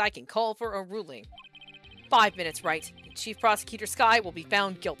that list, I can call for a ruling. 5 minutes, Wright. Chief Prosecutor Skye will be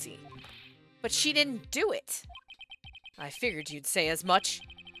found guilty. But she didn't do it. I figured you'd say as much.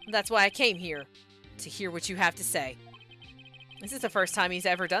 That's why I came here, to hear what you have to say. This is the first time he's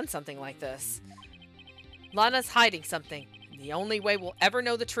ever done something like this. Lana's hiding something. The only way we'll ever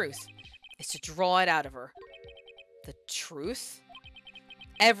know the truth is to draw it out of her. The truth?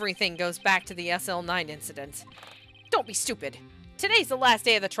 Everything goes back to the SL9 incident. Don't be stupid. Today's the last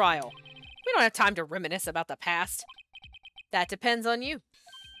day of the trial. We don't have time to reminisce about the past. That depends on you.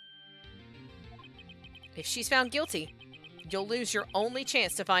 If she's found guilty, you'll lose your only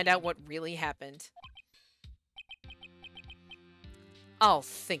chance to find out what really happened. I'll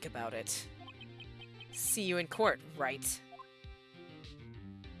think about it. See you in court, Wright.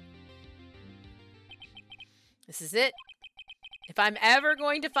 This is it. If I'm ever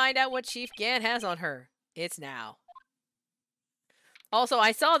going to find out what Chief Gant has on her, it's now. Also,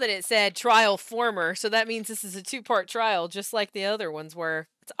 I saw that it said trial former, so that means this is a 2-part trial, just like the other ones were.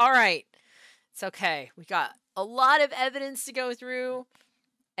 It's alright. It's okay. We got a lot of evidence to go through,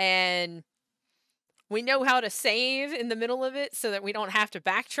 and we know how to save in the middle of it so that we don't have to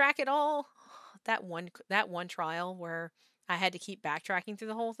backtrack at all. That one trial where I had to keep backtracking through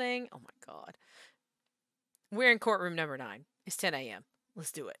the whole thing. Oh my god. We're in courtroom number 9. It's 10 a.m.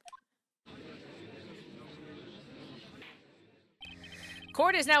 Let's do it.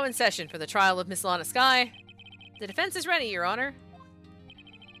 Court is now in session for the trial of Miss Lana Skye. The defense is ready, Your Honor.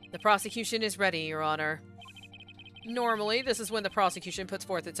 The prosecution is ready, Your Honor. Normally, this is when the prosecution puts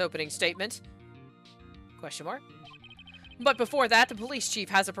forth its opening statement. Question mark. But before that, the police chief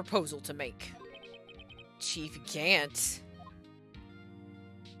has a proposal to make. Chief Gant.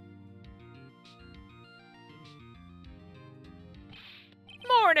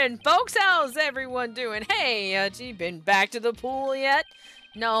 Morning, folks. How's everyone doing? Hey, you been back to the pool yet?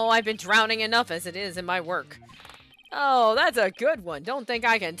 No, I've been drowning enough as it is in my work. Oh, that's a good one. Don't think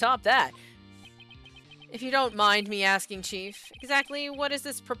I can top that. If you don't mind me asking, Chief, exactly what is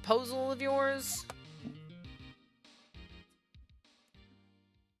this proposal of yours?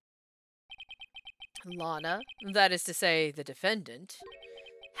 Lana, that is to say the defendant,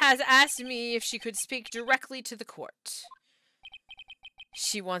 has asked me if she could speak directly to the court.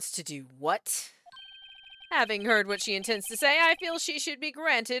 She wants to do what? Having heard what she intends to say, I feel she should be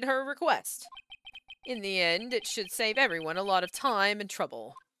granted her request. In the end, it should save everyone a lot of time and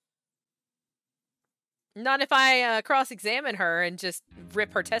trouble. Not if I cross-examine her and just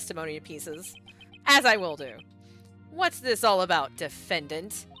rip her testimony to pieces. As I will do. What's this all about,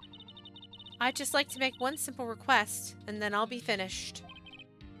 defendant? I'd just like to make one simple request, and then I'll be finished.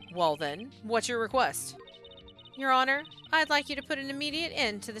 Well then, what's your request? Your Honor, I'd like you to put an immediate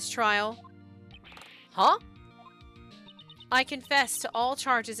end to this trial. Huh? I confess to all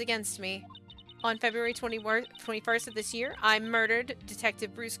charges against me. On February 21st of this year, I murdered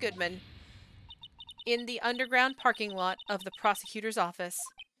Detective Bruce Goodman in the underground parking lot of the prosecutor's office.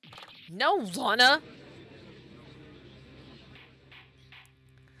 No, Lana!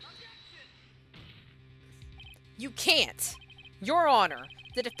 You can't! Your Honor,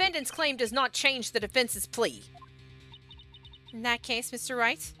 the defendant's claim does not change the defense's plea. In that case, Mr.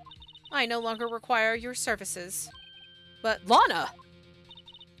 Wright, I no longer require your services. But, Lana!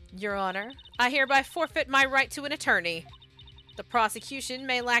 Your Honor, I hereby forfeit my right to an attorney. The prosecution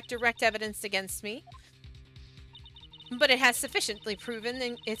may lack direct evidence against me, but it has sufficiently proven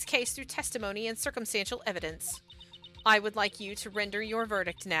in its case through testimony and circumstantial evidence. I would like you to render your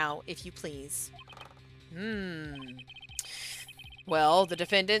verdict now, if you please. Well, the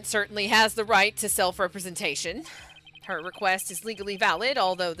defendant certainly has the right to self-representation. Her request is legally valid,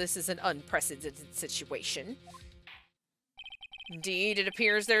 although this is an unprecedented situation. Indeed, it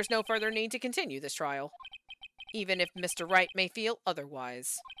appears there's no further need to continue this trial, even if Mr. Wright may feel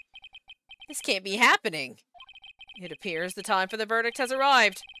otherwise. This can't be happening. It appears the time for the verdict has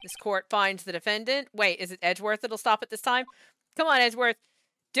arrived. This court finds the defendant... Wait, is it Edgeworth that'll stop it this time? Come on, Edgeworth.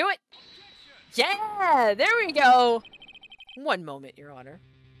 Do it! Yeah! There we go! One moment, Your Honor.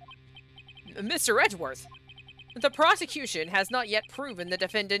 Mr. Edgeworth, the prosecution has not yet proven the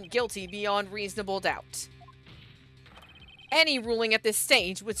defendant guilty beyond reasonable doubt. Any ruling at this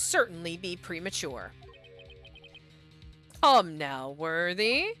stage would certainly be premature. Come now,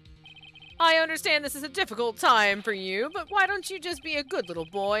 Worthy. I understand this is a difficult time for you, but why don't you just be a good little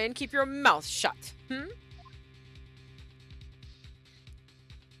boy and keep your mouth shut,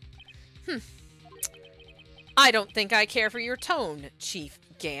 I don't think I care for your tone, Chief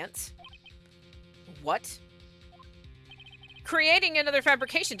Gant. What? Creating another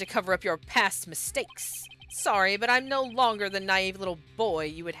fabrication to cover up your past mistakes. Sorry, but I'm no longer the naive little boy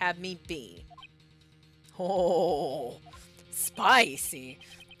you would have me be. Oh, spicy.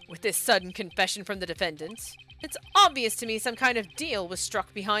 With this sudden confession from the defendant, it's obvious to me some kind of deal was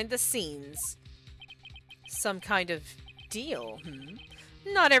struck behind the scenes. Some kind of deal,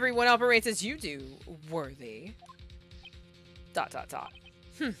 Not everyone operates as you do, Worthy. ...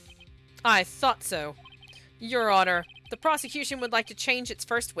 I thought so. Your Honor, the prosecution would like to change its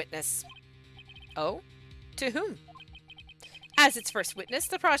first witness. Oh? To whom? As its first witness,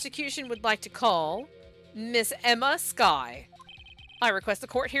 the prosecution would like to call Miss Emma Skye. I request the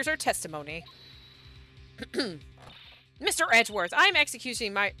court hears her testimony. Mr. Edgeworth, I'm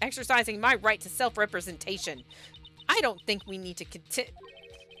exercising my right to self-representation. I don't think we need to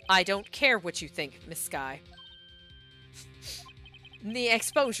I don't care what you think, Miss Skye. The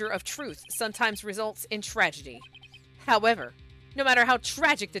exposure of truth sometimes results in tragedy. However, no matter how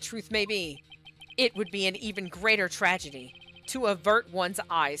tragic the truth may be, it would be an even greater tragedy to avert one's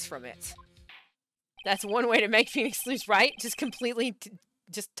eyes from it. That's one way to make Phoenix lose, right? Just completely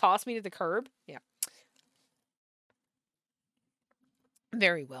just toss me to the curb? Yeah.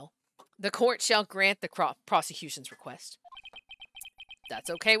 Very well. The court shall grant the prosecution's request. That's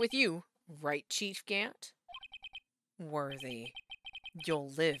okay with you, right, Chief Gant? Worthy. You'll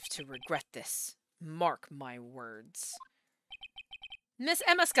live to regret this. Mark my words. Miss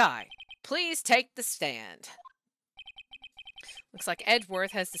Emma Skye, please take the stand. Looks like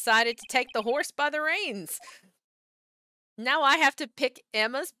Edgeworth has decided to take the horse by the reins. Now I have to pick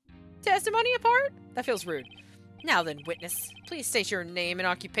Emma's testimony apart? That feels rude. Now then, witness, please state your name and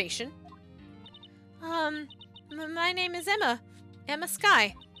occupation. My name is Emma. Emma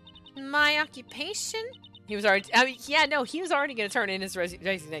Skye. My occupation? He was already, he was already going to turn in his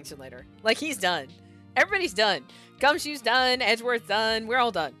resignation later. Like, he's done. Everybody's done. Gumshoe's done. Edgeworth's done. We're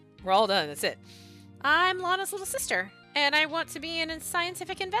all done. We're all done. That's it. I'm Lana's little sister, and I want to be a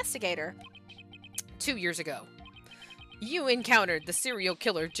scientific investigator. 2 years ago, you encountered the serial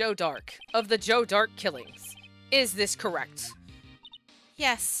killer Joe Dark of the Joe Dark killings. Is this correct?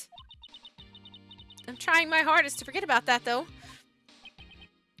 Yes. I'm trying my hardest to forget about that, though.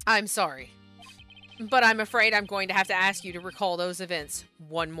 I'm sorry. but I'm afraid I'm going to have to ask you to recall those events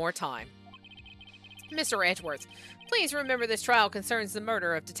one more time. Mr. Edgeworth, please remember this trial concerns the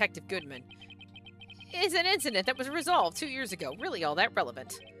murder of Detective Goodman. Is an incident that was resolved 2 years ago really all that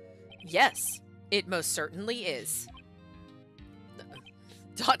relevant? Yes, it most certainly is. ...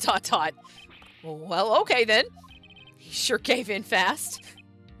 Well, okay then. He sure gave in fast.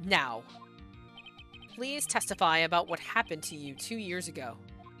 Now, please testify about what happened to you 2 years ago.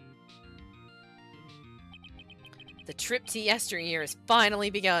 The trip to yesteryear has finally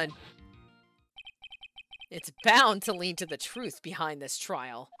begun. It's bound to lead to the truth behind this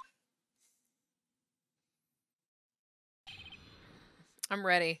trial. I'm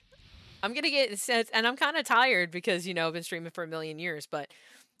ready. I'm gonna get sense, and I'm kind of tired because, you know, I've been streaming for a million years, but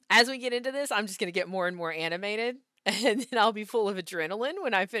as we get into this, I'm just gonna get more and more animated, and then I'll be full of adrenaline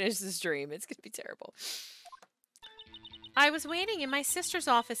when I finish the stream. It's gonna be terrible. I was waiting in my sister's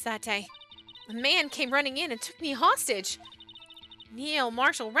office that day. A man came running in and took me hostage. Neil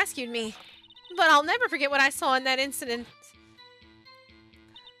Marshall rescued me, but I'll never forget what I saw in that incident.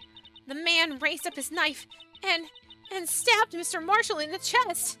 The man raised up his knife and stabbed Mr. Marshall in the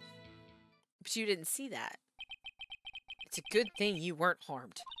chest. But you didn't see that. It's a good thing you weren't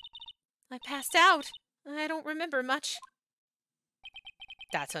harmed. I passed out. I don't remember much.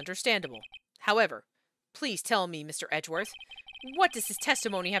 That's understandable. However, please tell me, Mr. Edgeworth, what does his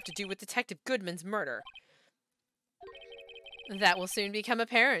testimony have to do with Detective Goodman's murder? That will soon become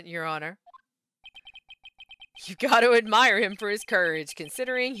apparent, Your Honor. You got to admire him for his courage,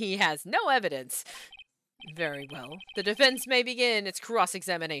 considering he has no evidence. Very well. The defense may begin its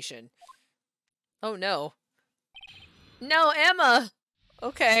cross-examination. Oh, no. No, Emma!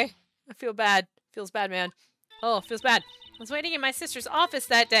 Okay. I feel bad. Feels bad, man. Oh, feels bad. I was waiting in my sister's office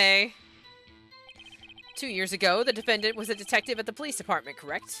that day. 2 years ago, the defendant was a detective at the police department,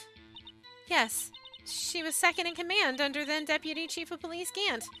 correct? Yes. She was second in command under then Deputy Chief of Police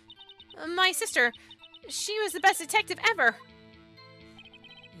Gant. My sister, she was the best detective ever.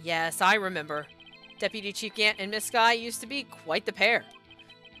 Yes, I remember. Deputy Chief Gant and Miss Skye used to be quite the pair.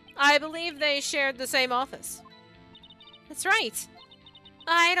 I believe they shared the same office. That's right.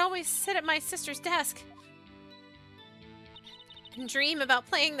 I'd always sit at my sister's desk and dream about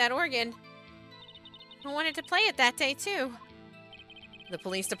playing that organ. I wanted to play it that day, too. The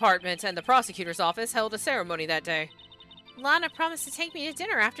police department and the prosecutor's office held a ceremony that day. Lana promised to take me to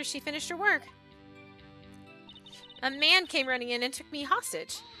dinner after she finished her work. A man came running in and took me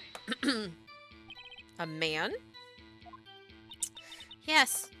hostage. A man?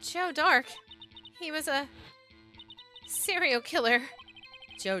 Yes, Joe Dark. He was a serial killer.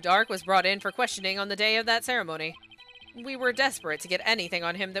 Joe Dark was brought in for questioning on the day of that ceremony. We were desperate to get anything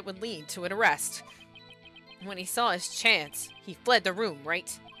on him that would lead to an arrest. When he saw his chance, he fled the room,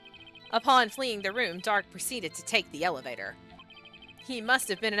 right? Upon fleeing the room, Dark proceeded to take the elevator. He must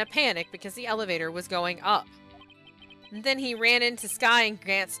have been in a panic because the elevator was going up. Then he ran into Skye and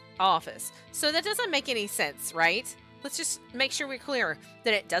Gant's office. So that doesn't make any sense, right? Let's just make sure we're clear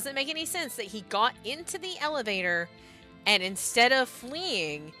that it doesn't make any sense that he got into the elevator and instead of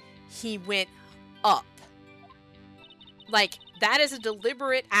fleeing, he went up. Like, that is a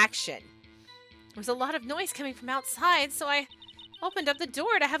deliberate action. There was a lot of noise coming from outside, so I opened up the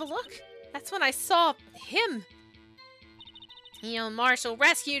door to have a look. That's when I saw him. Neil Marshall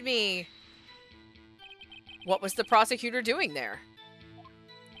rescued me. What was the prosecutor doing there?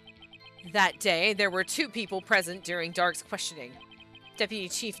 That day, there were 2 people present during Dark's questioning. Deputy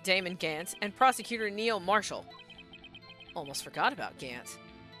Chief Damon Gant and Prosecutor Neil Marshall. Almost forgot about Gant.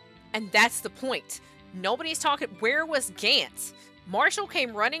 And that's the point. Nobody's talking. Where was Gant? Marshall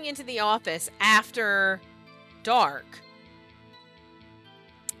came running into the office after Dark.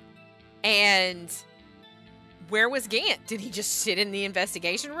 And where was Gant? Did he just sit in the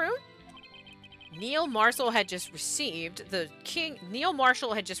investigation room? Neil Marshall had just received the King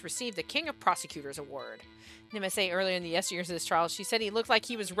of Prosecutors Award. And I say earlier in the yesteryears of this trial, she said he looked like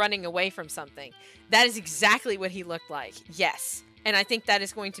he was running away from something. That is exactly what he looked like. Yes. And I think that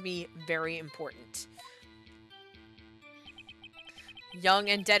is going to be very important. Young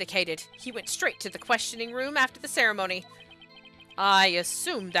and dedicated, he went straight to the questioning room after the ceremony. I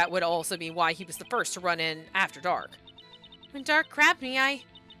assumed that would also be why he was the first to run in after Dark. When Dark grabbed me, I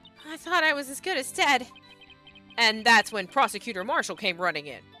thought I was as good as dead. And that's when Prosecutor Marshall came running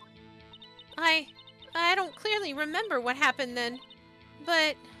in. I don't clearly remember what happened then,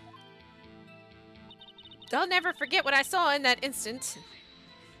 but I'll never forget what I saw in that instant.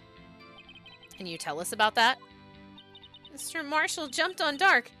 Can you tell us about that? Mr. Marshall jumped on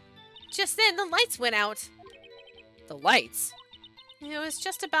Dark. Just then, the lights went out. The lights? It was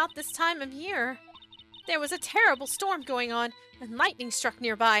just about this time of year. There was a terrible storm going on, and lightning struck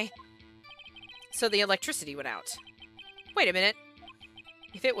nearby. So the electricity went out. Wait a minute.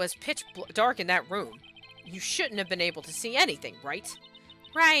 If it was pitch dark in that room, you shouldn't have been able to see anything, right?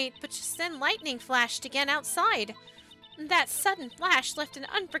 Right, but just then lightning flashed again outside. That sudden flash left an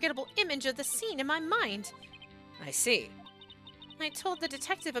unforgettable image of the scene in my mind. I see. I told the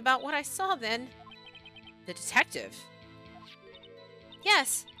detective about what I saw then. The detective?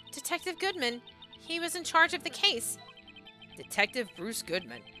 Yes, Detective Goodman. He was in charge of the case. Detective Bruce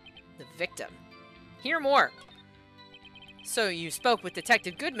Goodman, the victim. Hear more. So you spoke with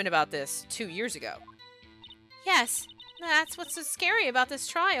Detective Goodman about this 2 years ago? Yes, that's what's so scary about this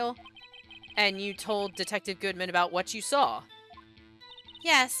trial. And you told Detective Goodman about what you saw?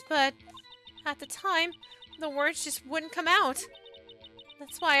 Yes, but at the time, the words just wouldn't come out.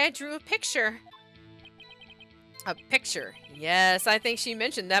 That's why I drew a picture. A picture? Yes, I think she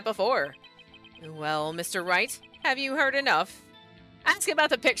mentioned that before. Well, Mr. Wright, have you heard enough? Ask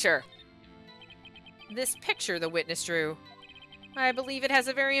about the picture. This picture the witness drew. I believe it has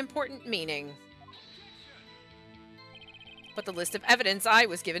a very important meaning. But the list of evidence I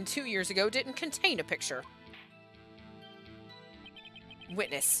was given 2 years ago didn't contain a picture.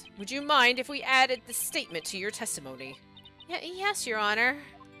 Witness, would you mind if we added the statement to your testimony? Yes, Your Honor.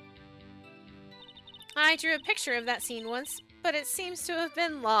 I drew a picture of that scene once, but it seems to have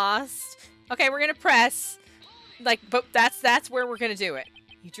been lost. Okay, we're gonna press. But that's where we're gonna do it.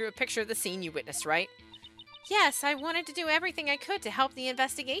 You drew a picture of the scene you witnessed, right? Yes, I wanted to do everything I could to help the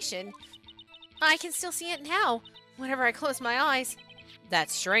investigation. I can still see it now, whenever I close my eyes.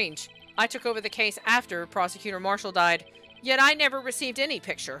 That's strange. I took over the case after Prosecutor Marshall died, yet I never received any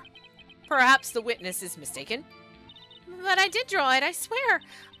picture. Perhaps the witness is mistaken? But I did draw it, I swear.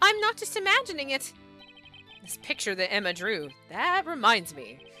 I'm not just imagining it. This picture that Emma drew, that reminds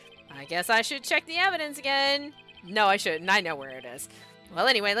me. I guess I should check the evidence again. No, I shouldn't. I know where it is. Well,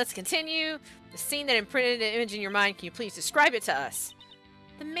 anyway, let's continue. The scene that imprinted an image in your mind, can you please describe it to us?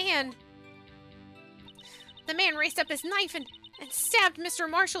 The man raised up his knife and stabbed Mr.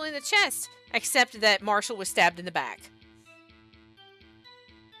 Marshall in the chest, except that Marshall was stabbed in the back.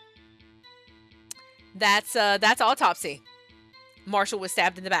 That's autopsy. Marshall was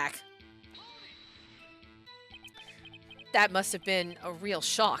stabbed in the back. That must have been a real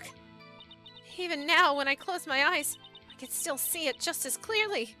shock. Even now, when I close my eyes, I can still see it just as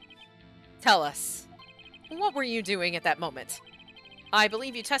clearly. Tell us, what were you doing at that moment? I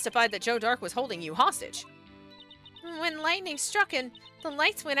believe you testified that Joe Dark was holding you hostage. When lightning struck and the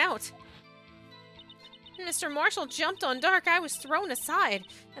lights went out. Mr. Marshall jumped on Dark, I was thrown aside,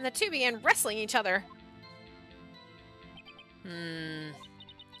 and the two began wrestling each other. I'm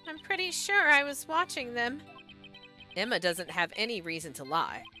pretty sure I was watching them. Emma doesn't have any reason to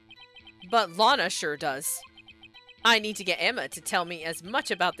lie. But Lana sure does. I need to get Emma to tell me as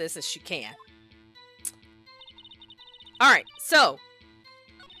much about this as she can. Alright, so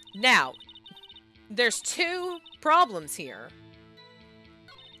now there's two problems here.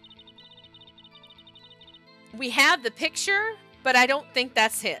 We have the picture, but I don't think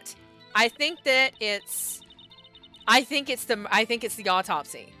that's it. I think that it's the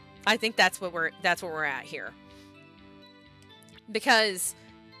autopsy. I think that's what we're at here. Because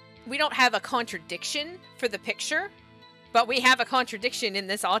we don't have a contradiction for the picture, but we have a contradiction in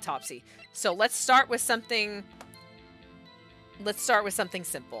this autopsy. So let's start with something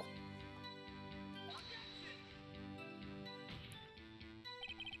simple.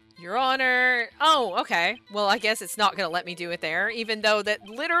 Your Honor. Oh, okay. Well, I guess it's not going to let me do it there, even though that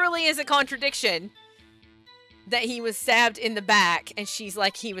literally is a contradiction. That he was stabbed in the back, and she's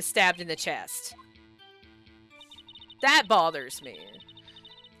like he was stabbed in the chest. That bothers me.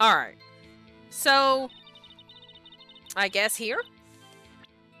 Alright. So, I guess here?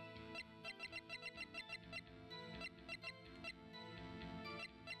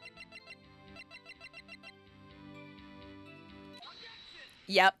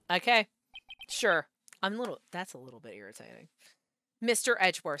 Yep, okay. Sure. That's a little bit irritating. Mr.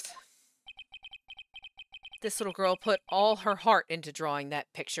 Edgeworth. This little girl put all her heart into drawing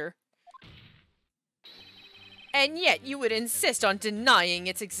that picture. And yet you would insist on denying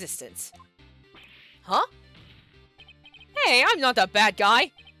its existence. Huh? Hey, I'm not the bad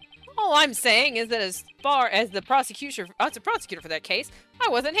guy. All I'm saying is that as far as the prosecutor for that case, I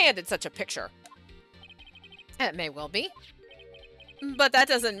wasn't handed such a picture. It may well be. But that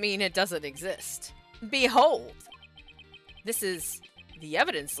doesn't mean it doesn't exist. Behold! This is the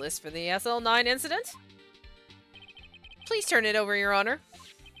evidence list for the SL9 incident. Please turn it over, Your Honor.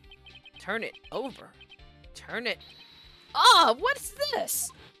 Turn it over? Turn it... Ah, what's this?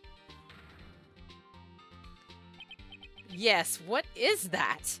 Yes, what is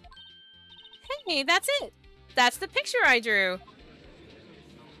that? Hey, that's it. That's the picture I drew.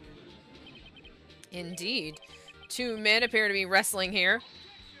 Indeed. Two men appear to be wrestling here.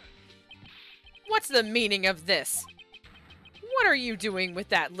 What's the meaning of this? What are you doing with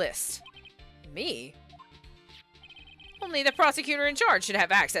that list? Me? Only the prosecutor in charge should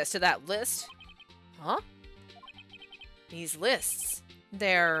have access to that list. Huh? These lists,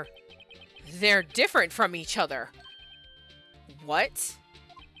 they're different from each other. What?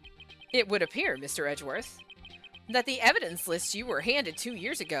 It would appear, Mr. Edgeworth, that the evidence list you were handed 2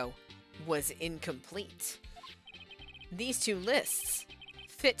 years ago was incomplete. These two lists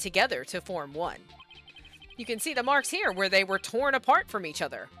fit together to form one. You can see the marks here where they were torn apart from each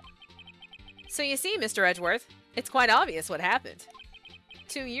other. So you see, Mr. Edgeworth, it's quite obvious what happened.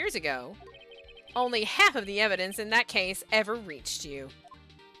 2 years ago, only half of the evidence in that case ever reached you.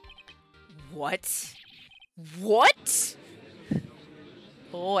 What? What?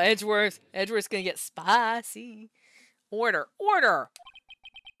 Oh, Edgeworth. Edgeworth's gonna get spicy. Order. Order!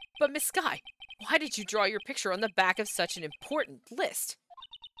 But Miss Skye, why did you draw your picture on the back of such an important list?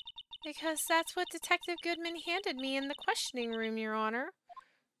 Because that's what Detective Goodman handed me in the questioning room, Your Honor.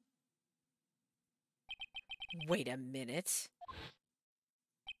 Wait a minute.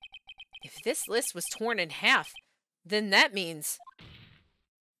 If this list was torn in half, then that means...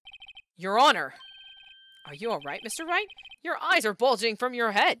 Your Honor! Are you all right, Mr. Wright? Your eyes are bulging from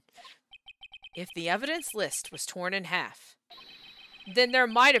your head. If the evidence list was torn in half, then there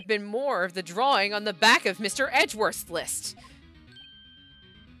might have been more of the drawing on the back of Mr. Edgeworth's list.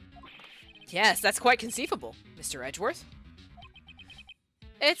 Yes, that's quite conceivable, Mr. Edgeworth.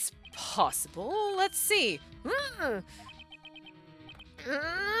 It's possible. Let's see.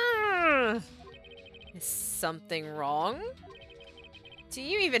 Is something wrong? Do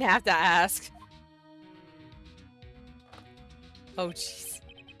you even have to ask? Oh, jeez.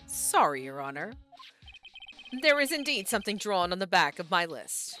 Sorry, Your Honor. There is indeed something drawn on the back of my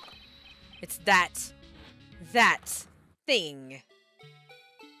list. It's that thing.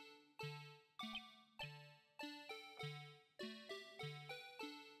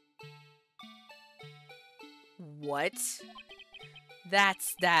 What?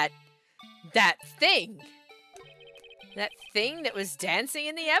 That's that thing. That thing that was dancing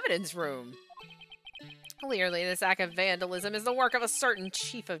in the evidence room. Clearly, this act of vandalism is the work of a certain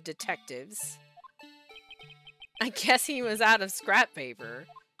chief of detectives. I guess he was out of scrap paper.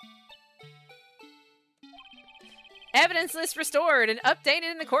 Evidence list restored and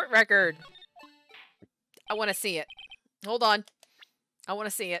updated in the court record. I want to see it. Hold on. I want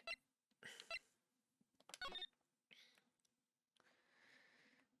to see it.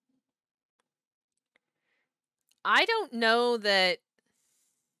 I don't know that...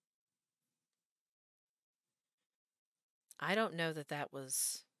 that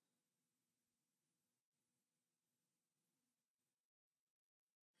was...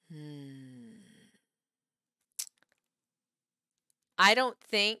 I don't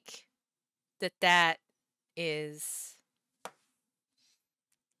think that is...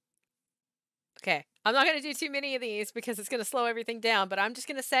 Okay, I'm not going to do too many of these because it's going to slow everything down, but I'm just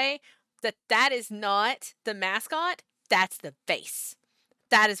going to say that is not the mascot, that's the vase.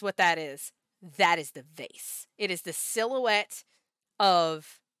 That is what that is. That is the vase. It is the silhouette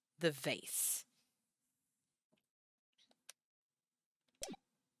of the vase.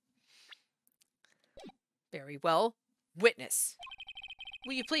 Very well. Witness.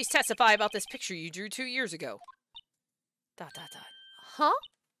 Will you please testify about this picture you drew 2 years ago? ... Huh?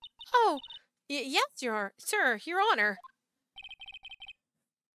 Oh, yes, Sir, Your Honor.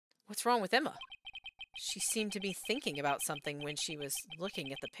 What's wrong with Emma? She seemed to be thinking about something when she was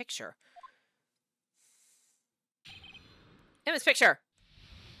looking at the picture. Emma's picture.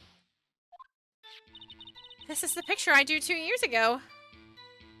 This is the picture I drew 2 years ago.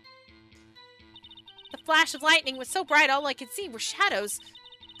 The flash of lightning was so bright all I could see were shadows.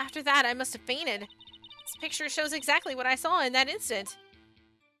 After that, I must have fainted. This picture shows exactly what I saw in that instant.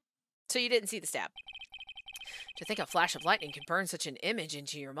 So you didn't see the stab. To think a flash of lightning can burn such an image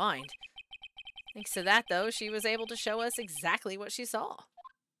into your mind. Thanks to that, though, she was able to show us exactly what she saw.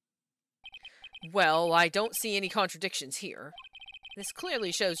 Well, I don't see any contradictions here. This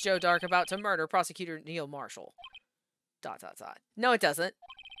clearly shows Joe Dark about to murder Prosecutor Neil Marshall. ... No, it doesn't.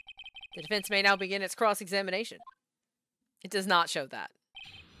 The defense may now begin its cross-examination. It does not show that.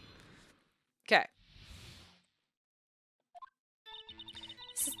 Okay.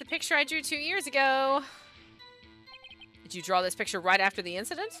 This is the picture I drew 2 years ago. Did you draw this picture right after the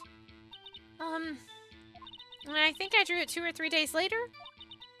incident? I think I drew it 2 or 3 days later.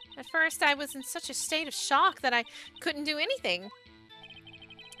 At first, I was in such a state of shock that I couldn't do anything.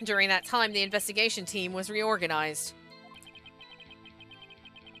 During that time, the investigation team was reorganized.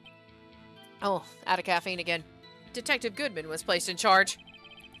 Oh, out of caffeine again. Detective Goodman was placed in charge,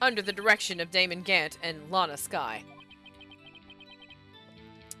 under the direction of Damon Gant and Lana Skye.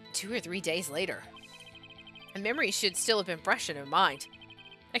 2 or 3 days later. A memory should still have been fresh in her mind.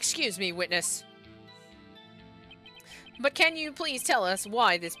 Excuse me, witness. But can you please tell us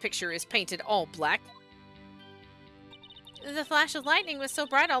why this picture is painted all black? The flash of lightning was so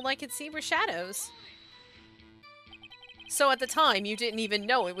bright all I could see were shadows. So at the time, you didn't even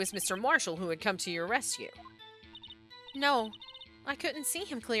know it was Mr. Marshall who had come to your rescue? No, I couldn't see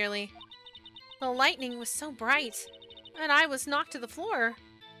him clearly. The lightning was so bright, and I was knocked to the floor.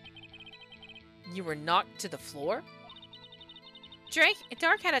 You were knocked to the floor?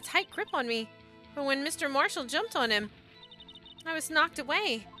 Dark had a tight grip on me, but when Mr. Marshall jumped on him, I was knocked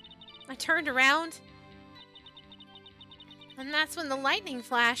away. I turned around, and that's when the lightning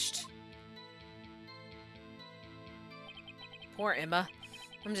flashed. Poor Emma.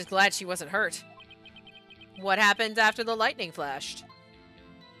 I'm just glad she wasn't hurt. What happened after the lightning flashed?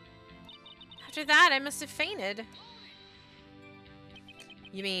 After that, I must have fainted.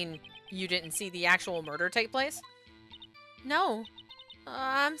 You mean you didn't see the actual murder take place? No.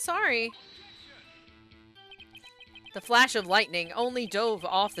 I'm sorry. The flash of lightning only dove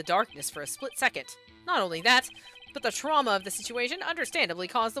off the darkness for a split second. Not only that, but the trauma of the situation understandably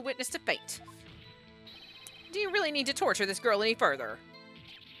caused the witness to faint. Do you really need to torture this girl any further?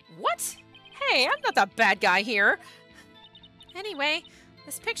 What? Hey, I'm not the bad guy here. Anyway,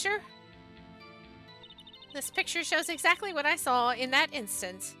 this picture shows exactly what I saw in that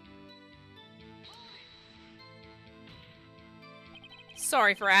instant.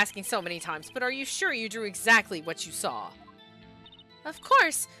 Sorry for asking so many times, but are you sure you drew exactly what you saw? Of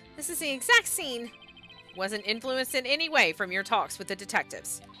course! This is the exact scene. Wasn't influenced in any way from your talks with the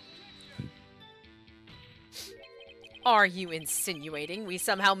detectives. Are you insinuating we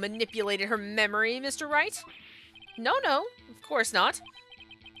somehow manipulated her memory, Mr. Wright? No, of course not.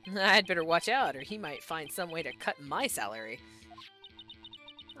 I'd better watch out, or he might find some way to cut my salary.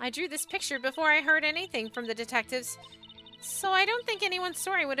 I drew this picture before I heard anything from the detectives, so I don't think anyone's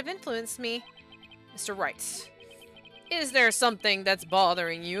story would have influenced me. Mr. Wright, is there something that's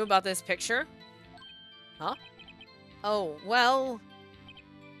bothering you about this picture? Huh? Oh, well...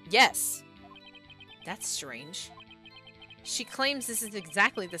 yes. That's strange. She claims this is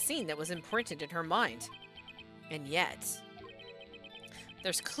exactly the scene that was imprinted in her mind. And yet...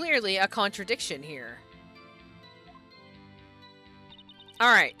 there's clearly a contradiction here.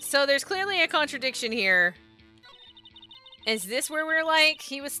 Alright, so there's clearly a contradiction here. Is this where we're like,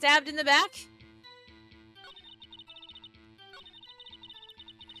 he was stabbed in the back?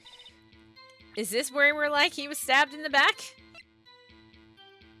 Is this where we're like, he was stabbed in the back?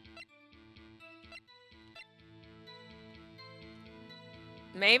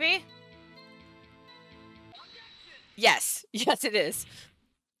 Maybe? Yes. Yes, it is.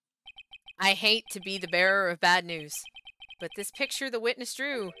 I hate to be the bearer of bad news, but this picture the witness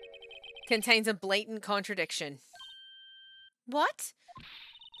drew contains a blatant contradiction. What?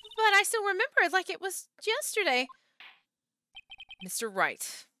 But I still remember it like it was yesterday. Mr.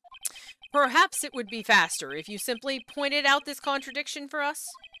 Wright, perhaps it would be faster if you simply pointed out this contradiction for us.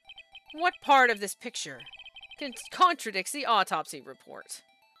 What part of this picture contradicts the autopsy report?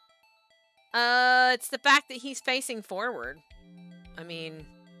 It's the fact that he's facing forward. I mean...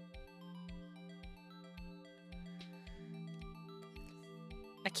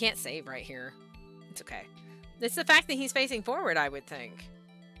 I can't save right here. It's okay. It's the fact that he's facing forward, I would think.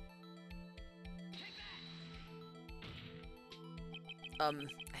 I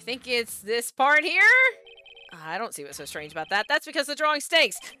think it's this part here? I don't see what's so strange about that. That's because the drawing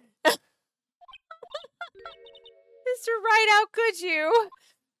stinks. Mr. Wright, how could you?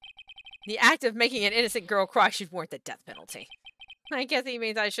 The act of making an innocent girl cry should warrant the death penalty. I guess he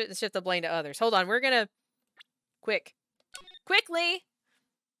means I shouldn't shift the blame to others. Hold on, we're gonna... Quickly!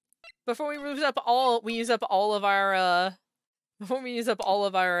 Before we use up all of our,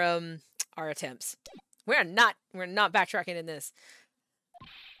 our attempts. We're not backtracking in this.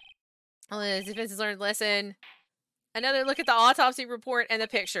 The defense has learned lesson. Another look at the autopsy report and the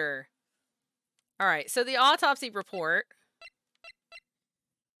picture. Alright, so the autopsy report.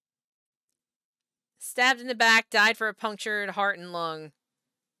 Stabbed in the back, died for a punctured heart and lung.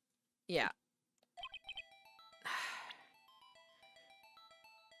 Yeah.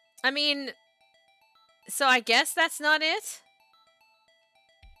 I mean, so I guess that's not it?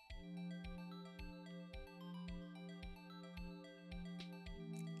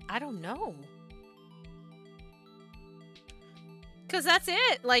 I don't know. Because that's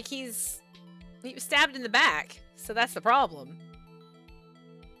it. Like, he was stabbed in the back. So that's the problem.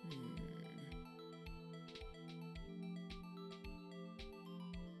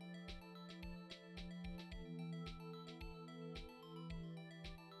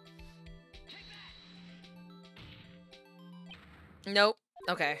 Nope.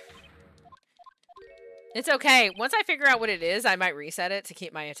 Okay. It's okay. Once I figure out what it is, I might reset it to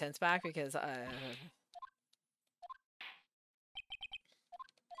keep my attempts back because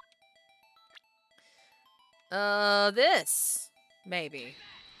this maybe.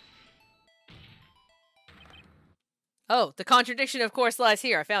 Oh, the contradiction of course lies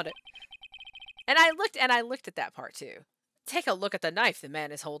here. I found it. And I looked at that part too. Take a look at the knife the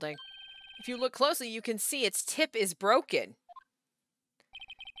man is holding. If you look closely, you can see its tip is broken.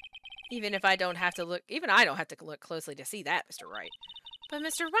 Even I don't have to look closely to see that, Mr. Wright. But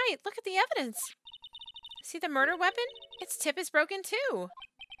Mr. Wright, look at the evidence. See the murder weapon? Its tip is broken too.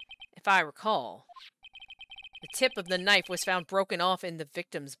 If I recall, the tip of the knife was found broken off in the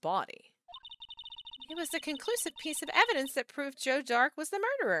victim's body. It was the conclusive piece of evidence that proved Joe Dark was the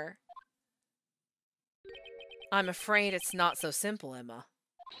murderer. I'm afraid it's not so simple, Emma.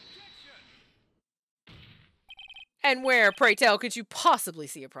 And where, pray tell, could you possibly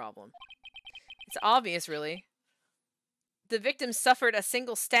see a problem? It's obvious, really. The victim suffered a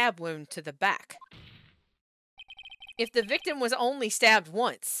single stab wound to the back. If the victim was only stabbed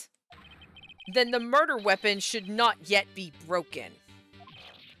once, then the murder weapon should not yet be broken.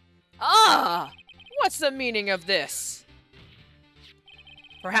 Ah! What's the meaning of this?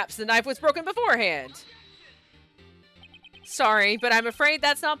 Perhaps the knife was broken beforehand. Sorry, but I'm afraid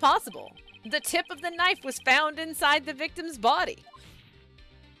that's not possible. The tip of the knife was found inside the victim's body.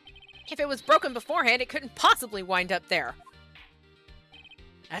 If it was broken beforehand, it couldn't possibly wind up there.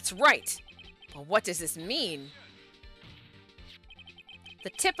 That's right. But what does this mean?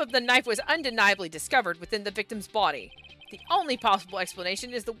 The tip of the knife was undeniably discovered within the victim's body. The only possible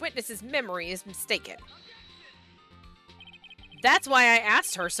explanation is the witness's memory is mistaken. That's why I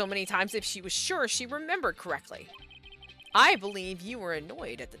asked her so many times if she was sure she remembered correctly. I believe you were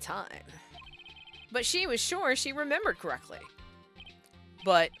annoyed at the time. But she was sure she remembered correctly.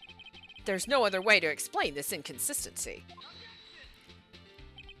 But there's no other way to explain this inconsistency.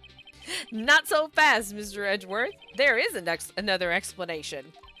 Not so fast, Mr. Edgeworth. There is another explanation.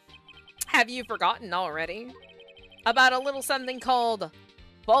 Have you forgotten already? About a little something called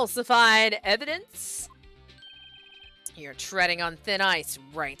falsified evidence? You're treading on thin ice,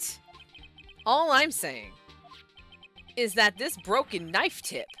 right? All I'm saying is that this broken knife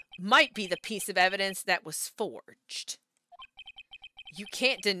tip might be the piece of evidence that was forged. You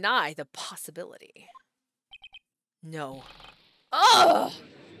can't deny the possibility. No. Ugh!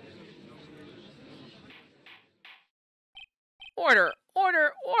 Order!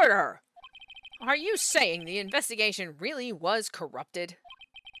 Order! Order! Are you saying the investigation really was corrupted?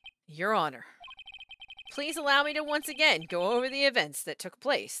 Your Honor, please allow me to once again go over the events that took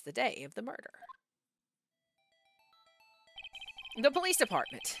place the day of the murder. The police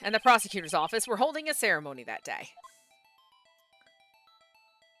department and the prosecutor's office were holding a ceremony that day.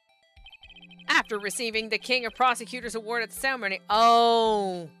 After receiving the King of Prosecutors Award at the ceremony...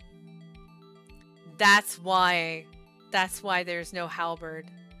 Oh! That's why there's no halberd.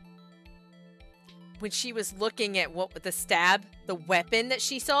 When she was looking at the stab, the weapon that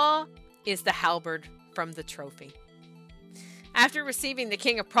she saw is the halberd from the trophy. After receiving the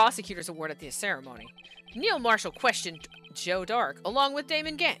King of Prosecutors Award at the ceremony, Neil Marshall questioned Joe Dark along with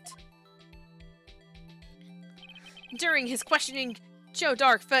Damon Gant. During his questioning, Joe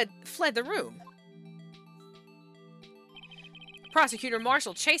Dark fled the room. Prosecutor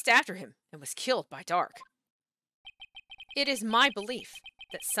Marshall chased after him and was killed by Dark. It is my belief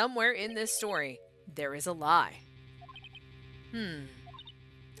that somewhere in this story, there is a lie. I'm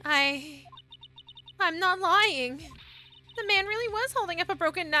not lying. The man really was holding up a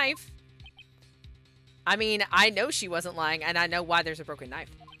broken knife. I mean, I know she wasn't lying, and I know why there's a broken knife.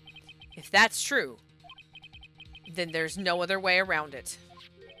 If that's true, then there's no other way around it.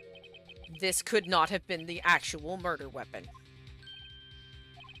 This could not have been the actual murder weapon.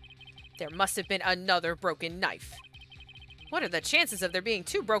 There must have been another broken knife. What are the chances of there being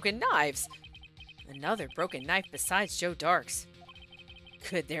two broken knives? Another broken knife besides Joe Dark's.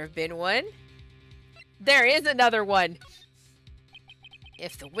 Could there have been one? There is another one!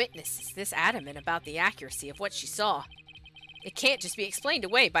 If the witness is this adamant about the accuracy of what she saw, it can't just be explained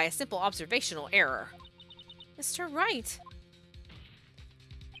away by a simple observational error. Mr. Wright.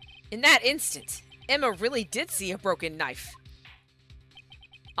 In that instant, Emma really did see a broken knife.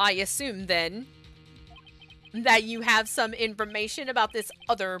 I assume, then, that you have some information about this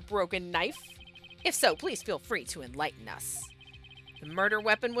other broken knife? If so, please feel free to enlighten us. The murder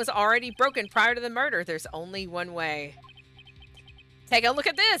weapon was already broken prior to the murder. There's only one way. Take a look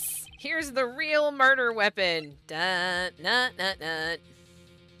at this! Here's the real murder weapon. Dun, dun, dun, dun.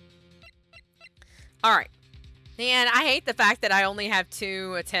 Alright. And I hate the fact that I only have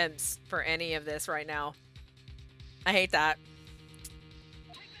 2 attempts for any of this right now. I hate that.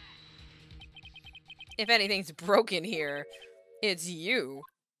 If anything's broken here, it's you.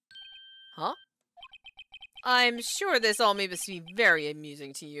 Huh? I'm sure this all must be very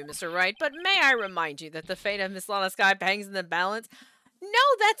amusing to you, Mr. Wright, but may I remind you that the fate of Miss Lana Skye hangs in the balance? No,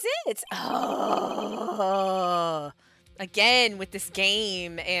 that's it! Oh. Again, with this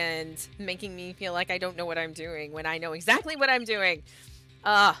game and making me feel like I don't know what I'm doing when I know exactly what I'm doing.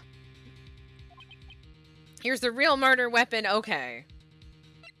 Here's the real murder weapon. Okay.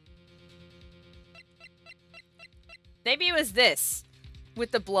 Maybe it was this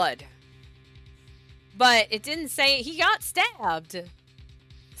with the blood. But it didn't say he got stabbed.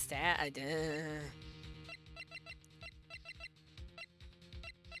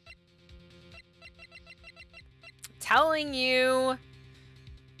 Telling you.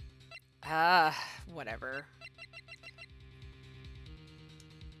 Whatever.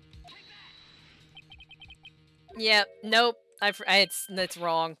 Yep. Nope. It's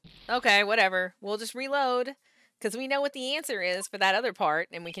wrong. Okay, whatever. We'll just reload. Because we know what the answer is for that other part,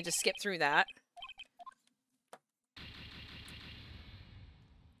 and we can just skip through that.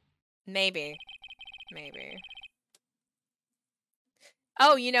 Maybe. Maybe.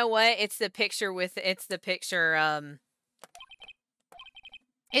 Oh, you know what? It's the picture with... It's the picture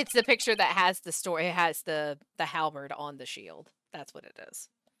that has the story. It has the halberd on the shield. That's what it is.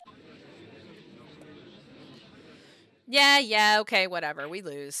 Yeah, okay, whatever. We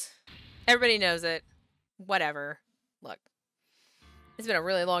lose. Everybody knows it. Whatever. Look. It's been a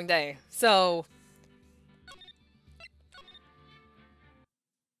really long day. So...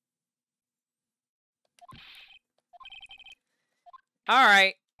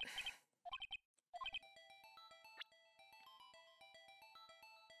 Alright.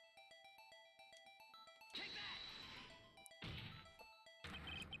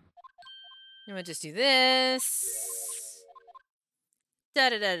 I'm gonna just do this.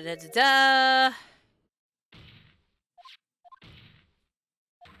 Da-da-da-da-da-da.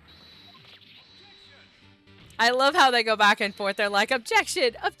 I love how they go back and forth. They're like,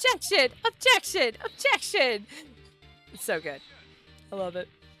 objection, objection, objection, objection. It's so good. I love it.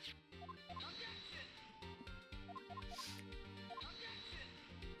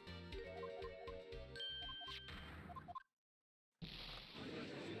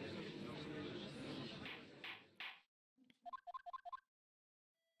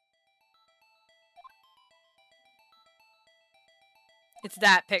 It's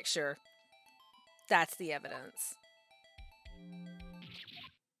that picture. That's the evidence.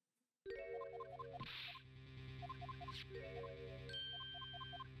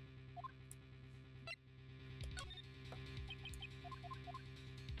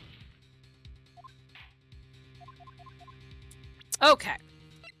 Okay.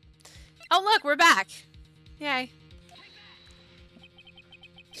 Oh, look, we're back. Yay.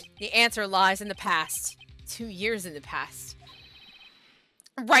 The answer lies in the past. 2 years in the past.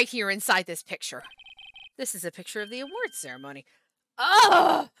 Right here inside this picture. This is a picture of the awards ceremony.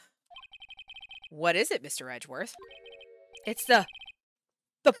 Ugh! What is it, Mr. Edgeworth? It's the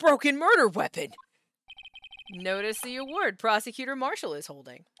broken murder weapon. Notice the award Prosecutor Marshall is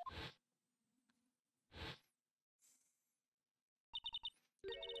holding.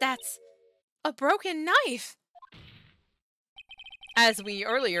 That's a broken knife. As we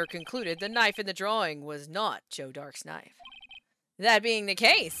earlier concluded, the knife in the drawing was not Joe Dark's knife. That being the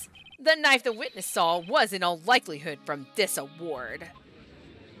case, the knife the witness saw was in all likelihood from this award.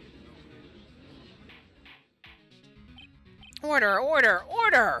 Order, order,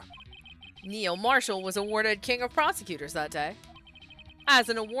 order! Neil Marshall was awarded King of Prosecutors that day. As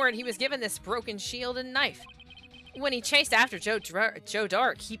an award, he was given this broken shield and knife. When he chased after Joe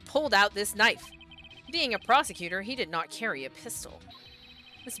Dark, he pulled out this knife. Being a prosecutor, he did not carry a pistol.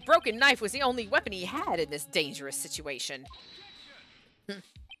 This broken knife was the only weapon he had in this dangerous situation.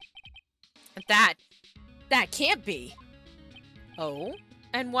 That can't be. Oh?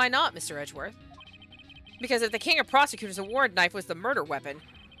 And why not, Mr. Edgeworth? Because if the King of Prosecutors award knife was the murder weapon,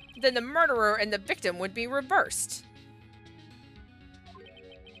 then the murderer and the victim would be reversed.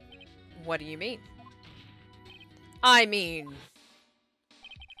 What do you mean? I mean,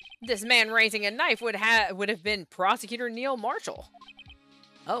 this man raising a knife would have been Prosecutor Neil Marshall.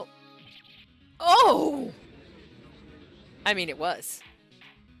 Oh. Oh! I mean, it was.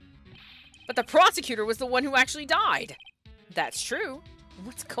 But the prosecutor was the one who actually died. That's true.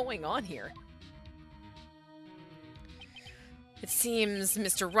 What's going on here? It seems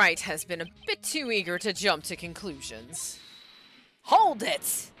Mr. Wright has been a bit too eager to jump to conclusions. Hold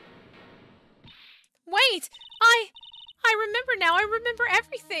it! Wait! I remember now. I remember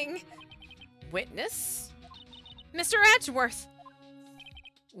everything. Witness? Mr. Edgeworth.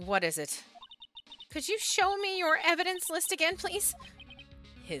 What is it? Could you show me your evidence list again, please?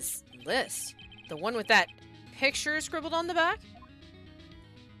 His list? The one with that picture scribbled on the back?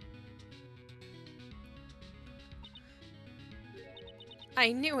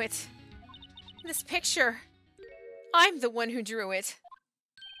 I knew it. This picture. I'm the one who drew it.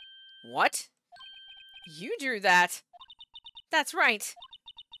 What? You drew that? That's right.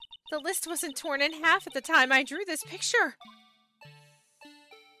 The list wasn't torn in half at the time I drew this picture.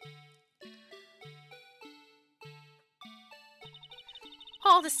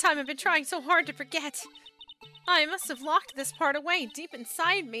 All this time I've been trying so hard to forget. I must have locked this part away deep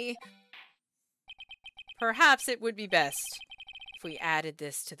inside me. Perhaps it would be best if we added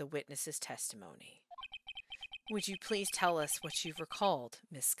this to the witness's testimony. Would you please tell us what you've recalled,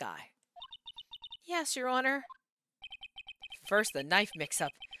 Miss Skye? Yes, Your Honor. First the knife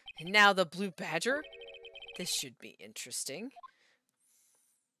mix-up, and now the blue badger? This should be interesting.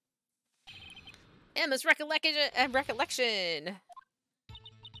 Emma's recollection.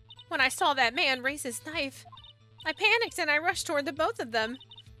 When I saw that man raise his knife, I panicked and I rushed toward the both of them.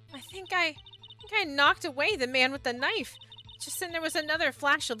 I think I knocked away the man with the knife. Just then there was another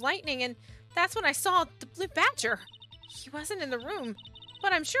flash of lightning, and that's when I saw the blue badger. He wasn't in the room,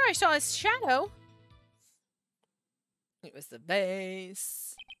 but I'm sure I saw his shadow. It was the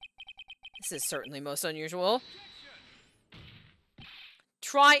base. This is certainly most unusual.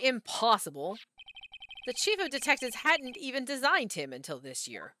 Try impossible. The chief of detectives hadn't even designed him until this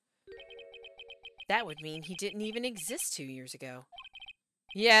year. That would mean he didn't even exist 2 years ago.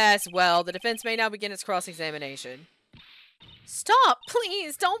 Yes, well, the defense may now begin its cross-examination. Stop!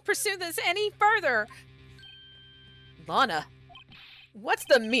 Please, don't pursue this any further! Lana, what's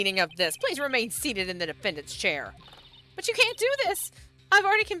the meaning of this? Please remain seated in the defendant's chair. But you can't do this! I've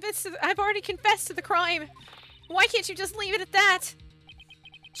already confessed to the crime. Why can't you just leave it at that?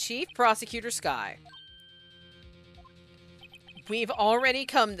 Chief Prosecutor Skye. We've already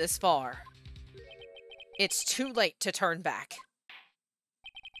come this far. It's too late to turn back.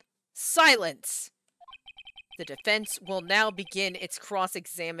 Silence! The defense will now begin its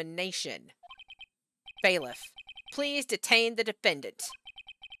cross-examination. Bailiff, please detain the defendant.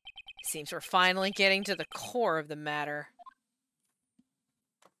 Seems we're finally getting to the core of the matter.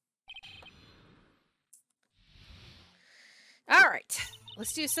 Alright,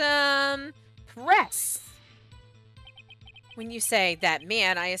 let's do some press. When you say that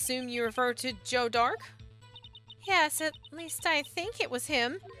man, I assume you refer to Joe Dark? Yes, at least I think it was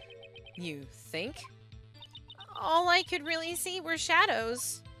him. You think? All I could really see were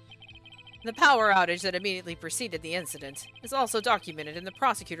shadows. The power outage that immediately preceded the incident is also documented in the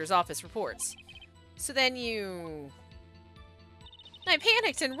prosecutor's office reports. So then you... I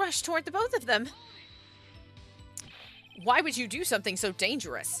panicked and rushed toward the both of them. Why would you do something so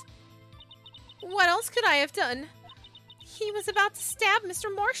dangerous? What else could I have done? He was about to stab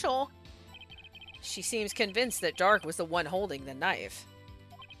Mr. Marshall. She seems convinced that Dark was the one holding the knife.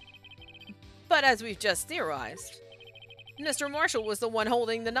 But as we've just theorized, Mr. Marshall was the one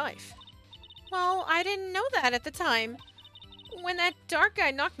holding the knife. Well, I didn't know that at the time. When that Dark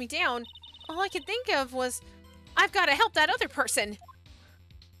guy knocked me down, all I could think of was, I've got to help that other person.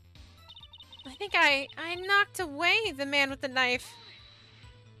 I think I knocked away the man with the knife.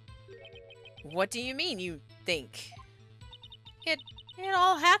 What do you mean, you think? It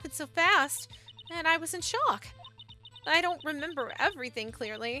all happened so fast, and I was in shock. I don't remember everything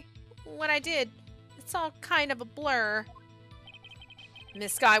clearly. What I did, it's all kind of a blur.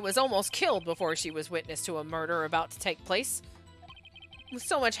 Miss Skye was almost killed before she was witness to a murder about to take place. With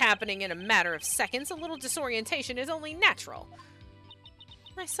so much happening in a matter of seconds, a little disorientation is only natural.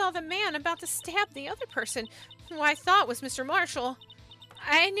 I saw the man about to stab the other person, who I thought was Mr. Marshall.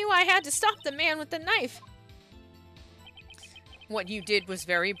 I knew I had to stop the man with the knife. What you did was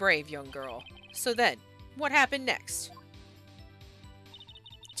very brave, young girl. So then, what happened next?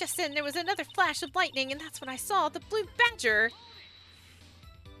 Just then, there was another flash of lightning, and that's when I saw the blue badger.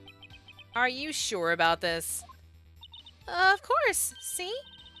 Are you sure about this? Of course. See?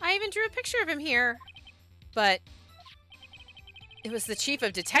 I even drew a picture of him here. But it was the chief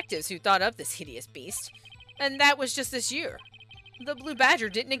of detectives who thought of this hideous beast. And that was just this year. The Blue Badger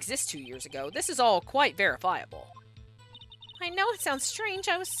didn't exist 2 years ago. This is all quite verifiable. I know it sounds strange.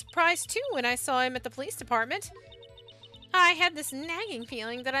 I was surprised too when I saw him at the police department. I had this nagging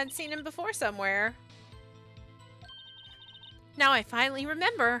feeling that I'd seen him before somewhere. Now I finally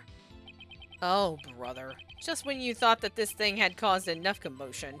remember. Oh, brother. Just when you thought that this thing had caused enough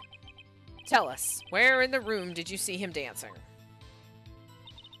commotion. Tell us, where in the room did you see him dancing?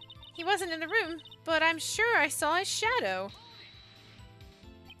 He wasn't in the room, but I'm sure I saw his shadow.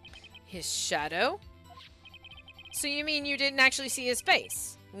 His shadow? So you mean you didn't actually see his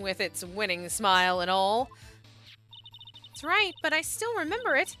face? With its winning smile and all? That's right, but I still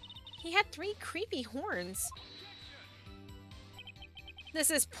remember it. He had 3 creepy horns. This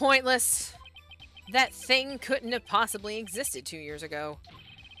is pointless. That thing couldn't have possibly existed 2 years ago.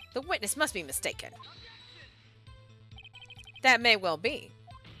 The witness must be mistaken. That may well be.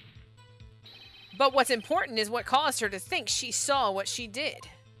 But what's important is what caused her to think she saw what she did.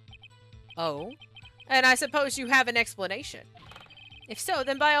 Oh? And I suppose you have an explanation. If so,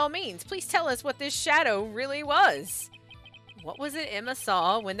 then by all means, please tell us what this shadow really was. What was it Emma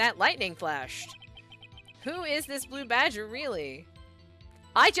saw when that lightning flashed? Who is this Blue Badger really?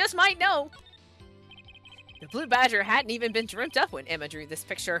 I just might know. The Blue Badger hadn't even been dreamt up when Emma drew this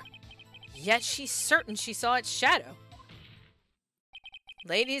picture. Yet she's certain she saw its shadow.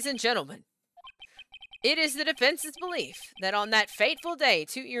 Ladies and gentlemen, it is the defense's belief that on that fateful day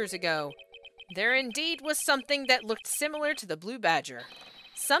 2 years ago, there indeed was something that looked similar to the Blue Badger.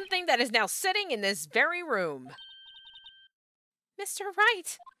 Something that is now sitting in this very room. Mr.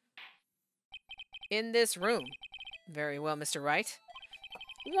 Wright! In this room. Very well, Mr. Wright.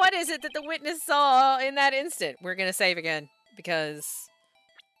 What is it that the witness saw in that instant? We're gonna save again, because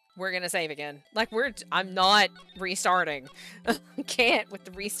we're gonna save again. Like, I'm not restarting. Can't with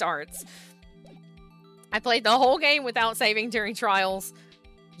the restarts. I played the whole game without saving during trials.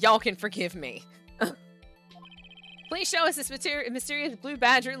 Y'all can forgive me. Please show us this mysterious Blue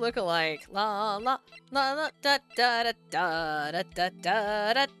Badger look-alike. La la la la da da da da da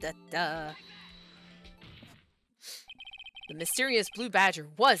da da da da. The mysterious Blue Badger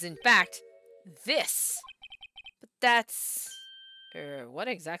was, in fact, this. But that's... what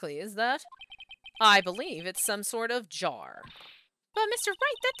exactly is that? I believe it's some sort of jar. But Mr.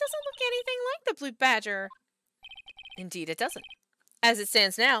 Wright, that doesn't look anything like the Blue Badger. Indeed it doesn't. As it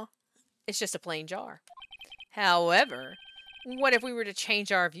stands now, it's just a plain jar. However, what if we were to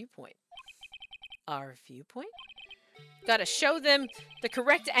change our viewpoint? Our viewpoint? Gotta show them the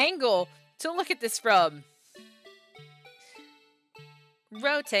correct angle to look at this from.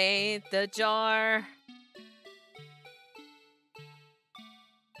 Rotate the jar.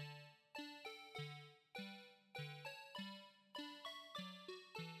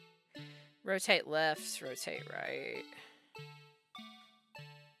 Rotate left, rotate right.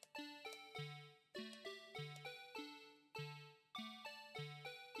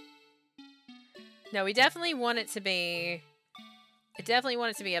 No, we definitely want it to be... I definitely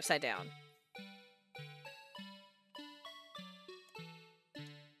want it to be upside down.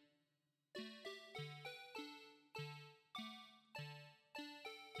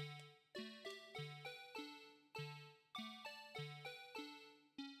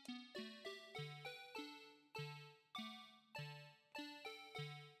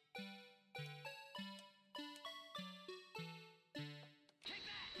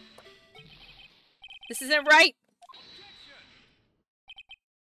 This isn't right!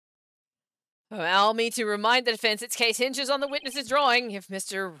 Allow me to remind the defense its case hinges on the witness's drawing. If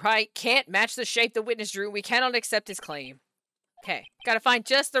Mr. Wright can't match the shape the witness drew, we cannot accept his claim. Okay, gotta find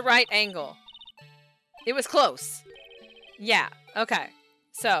just the right angle. It was close. Yeah, okay.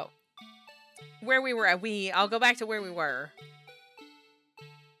 So, where we were at, I'll go back to where we were.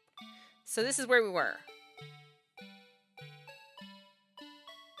 So this is where we were.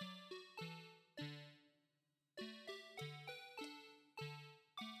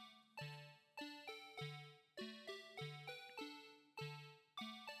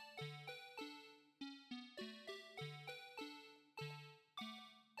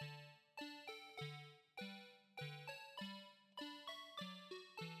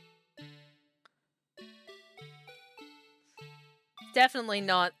 Definitely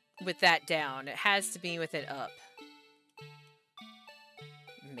not with that down. It has to be with it up.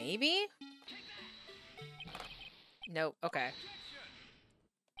 Maybe? Nope. Okay.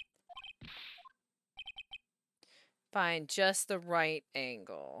 Find just the right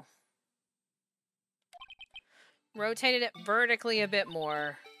angle. Rotated it vertically a bit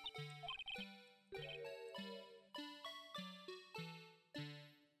more.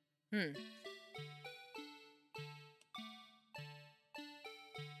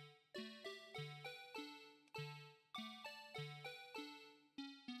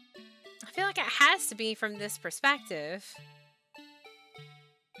 I feel like it has to be from this perspective.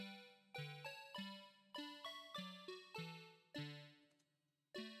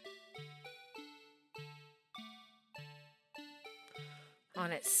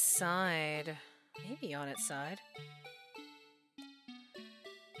 On its side. Maybe on its side.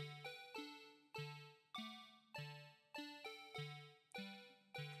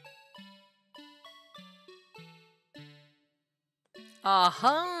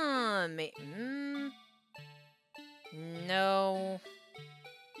 Uh-huh. No.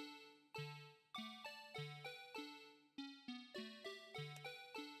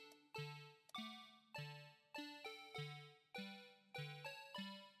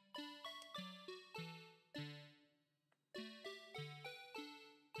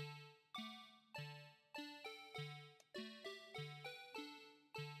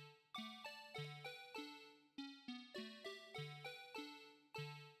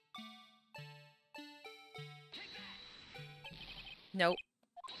 Nope.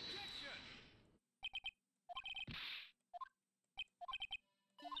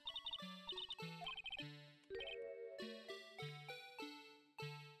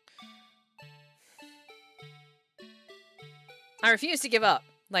 I refuse to give up.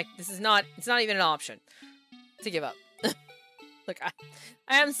 Like, it's not even an option to give up. Look, I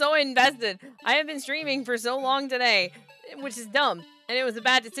am so invested. I have been streaming for so long today, which is dumb, and it was a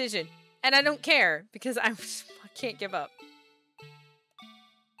bad decision. And I don't care, because I can't give up.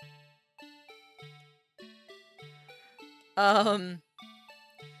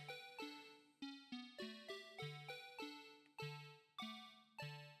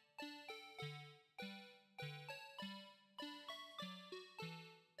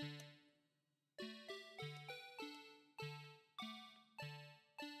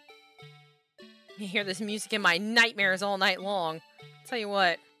 You hear this music in my nightmares all night long. Tell you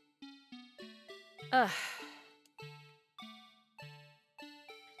what. Ugh.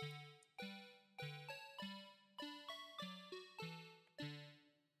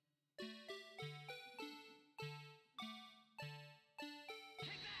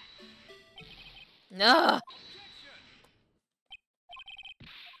 No.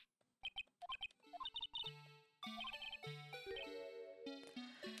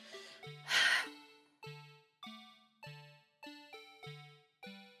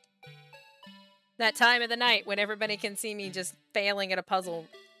 That time of the night when everybody can see me just failing at a puzzle.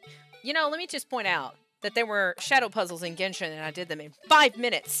 You know, let me just point out that there were shadow puzzles in Genshin and I did them in 5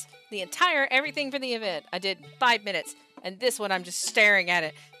 minutes. The entire everything for the event I did in 5 minutes. And this one I'm just staring at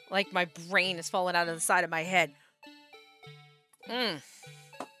it like my brain is falling out of the side of my head.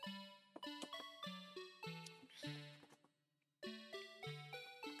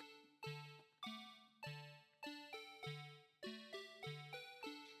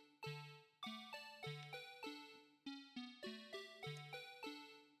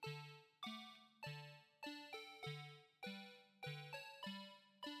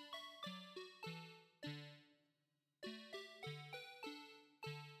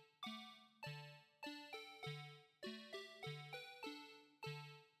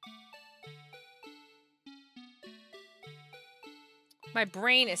 My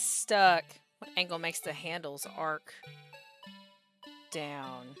brain is stuck. What angle makes the handles arc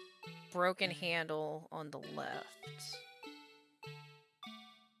down? Broken handle on the left.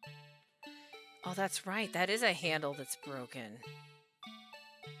 Oh, that's right. That is a handle that's broken.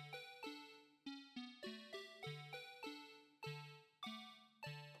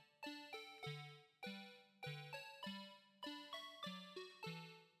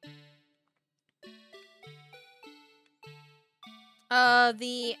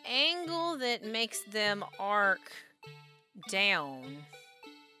 The angle that makes them arc down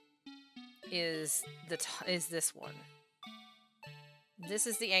is this one. This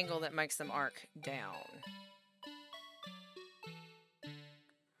is the angle that makes them arc down.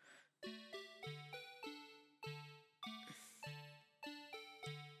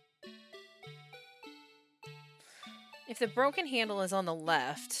 If the broken handle is on the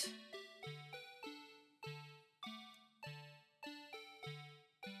left,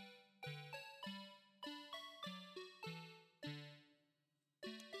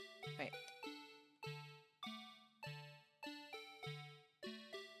 wait.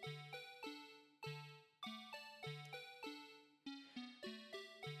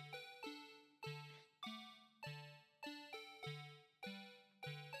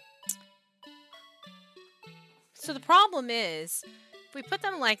 So the problem is, if we put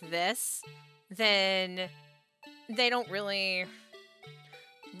them like this, then they don't really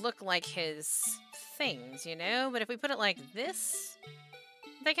look like his things, you know? But if we put it like this,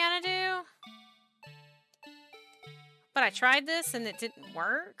 they gotta do. But I tried this and it didn't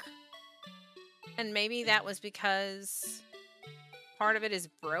work. And maybe that was because part of it is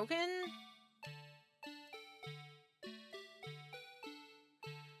broken.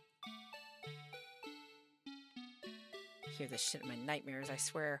 I hear this shit in my nightmares, I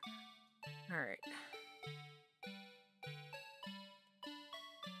swear. Alright.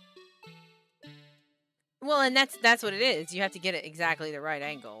 Well, and that's what it is. You have to get it exactly the right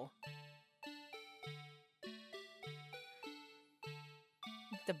angle.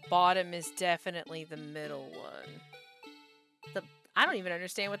 The bottom is definitely the middle one. I don't even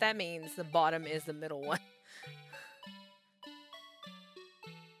understand what that means. The bottom is the middle one.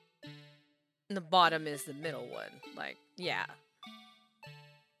 The bottom is the middle one. Like, yeah.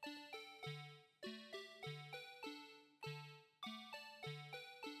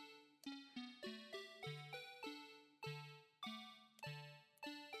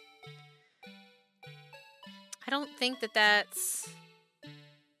 I don't think that's...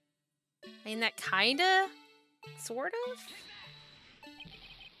 I mean, that kinda? Sort of?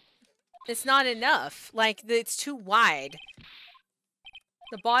 It's not enough. Like, it's too wide.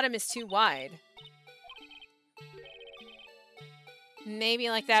 The bottom is too wide. Maybe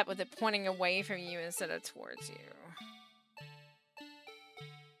like that with it pointing away from you instead of towards you.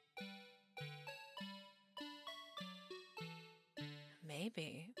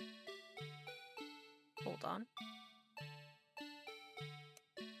 Maybe. Hold on.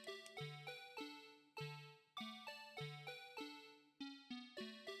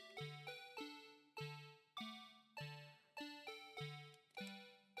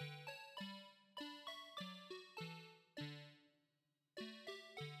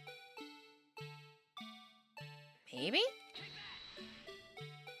 Maybe?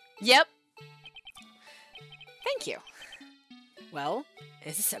 Yep. Thank you. Well,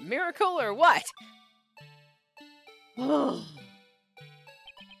 is this a miracle or what?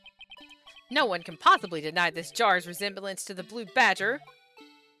 No one can possibly deny this jar's resemblance to the blue badger.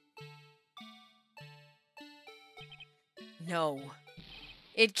 No.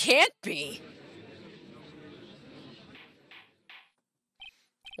 It can't be.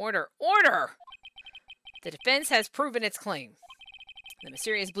 Order, order! The defense has proven its claim. The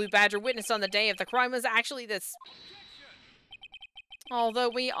mysterious blue badger witnessed on the day of the crime was actually this... Although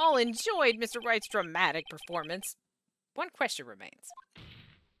we all enjoyed Mr. Wright's dramatic performance, one question remains.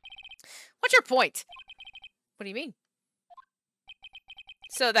 What's your point? What do you mean?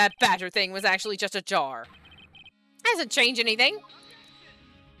 So that badger thing was actually just a jar. Hasn't changed anything.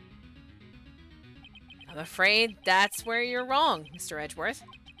 I'm afraid that's where you're wrong, Mr. Edgeworth.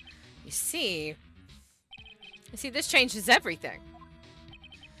 You see, this changes everything.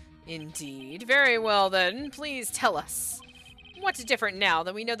 Indeed. Very well, then. Please tell us. What's different now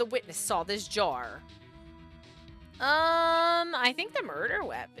that we know the witness saw this jar? I think the murder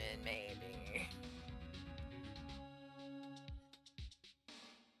weapon, maybe.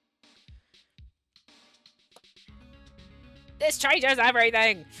 This changes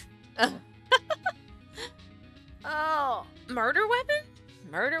everything! Oh, murder weapon?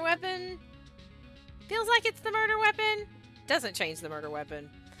 Murder weapon? Feels like it's the murder weapon. Doesn't change the murder weapon.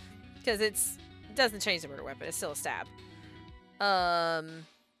 Because it doesn't change the murder weapon. It's still a stab. I'm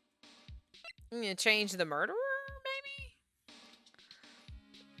gonna change the murderer, maybe?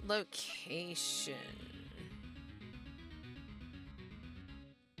 Location.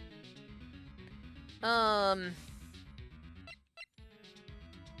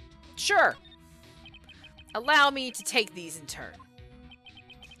 Sure. Allow me to take these in turn.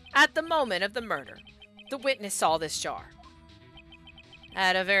 At the moment of the murder, the witness saw this jar.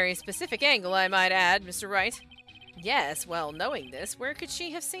 At a very specific angle, I might add, Mr. Wright. Yes, well, knowing this, where could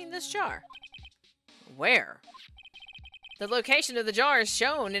she have seen this jar? Where? The location of the jar is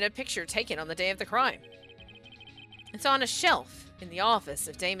shown in a picture taken on the day of the crime. It's on a shelf in the office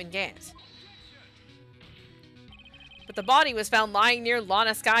of Damon Gant. But the body was found lying near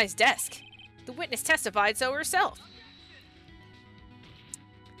Lana Sky's desk. The witness testified so herself.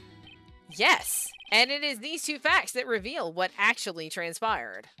 Yes, and it is these two facts that reveal what actually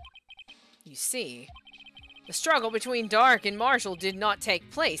transpired. You see, the struggle between Dark and Marshall did not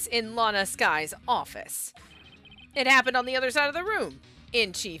take place in Lana Sky's office. It happened on the other side of the room,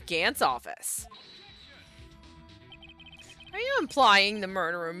 in Chief Gant's office. Are you implying the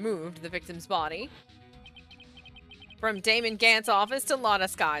murderer moved the victim's body from Damon Gant's office to Lana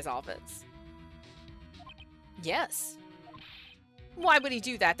Sky's office? Yes. Why would he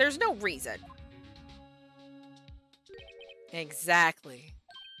do that? There's no reason. Exactly.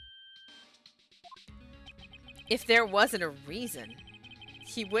 If there wasn't a reason,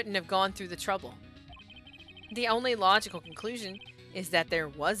 he wouldn't have gone through the trouble. The only logical conclusion is that there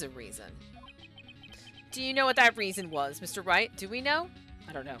was a reason. Do you know what that reason was, Mr. Wright? Do we know?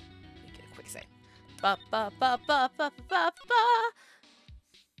 I don't know. Let me get a quick say. Ba ba ba ba ba ba ba.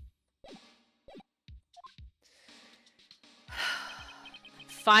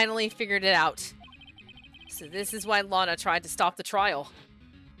 Finally figured it out. So this is why Lana tried to stop the trial.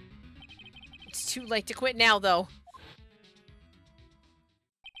 It's too late to quit now, though.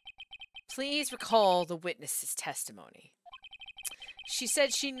 Please recall the witness's testimony. She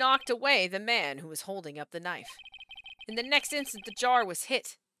said she knocked away the man who was holding up the knife. In the next instant, the jar was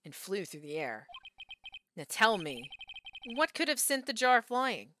hit and flew through the air. Now tell me, what could have sent the jar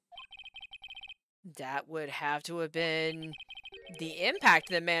flying? That would have to have been the impact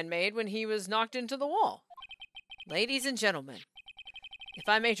the man made when he was knocked into the wall. Ladies and gentlemen, if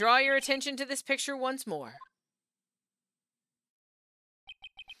I may draw your attention to this picture once more.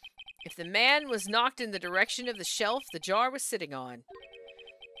 If the man was knocked in the direction of the shelf the jar was sitting on,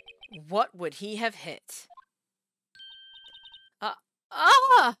 what would he have hit?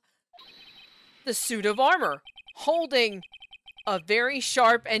 The suit of armor, holding a very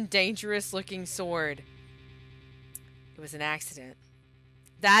sharp and dangerous looking sword. It was an accident.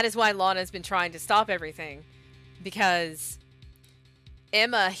 That is why Lana's been trying to stop everything. Because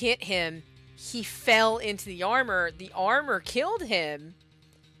Emma hit him. He fell into the armor killed him.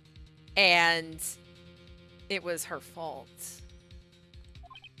 And it was her fault.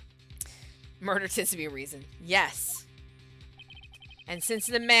 Murder tends to be a reason. Yes. And since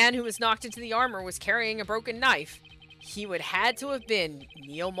the man who was knocked into the armor was carrying a broken knife, he would had to have been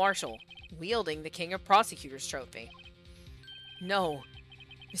Neil Marshall, wielding the King of Prosecutors trophy. No,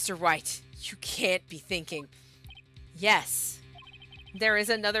 Mr. Wright, you can't be thinking. Yes, there is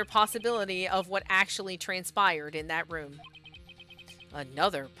another possibility of what actually transpired in that room.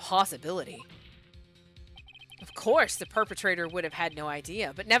 Another possibility. Of course, the perpetrator would have had no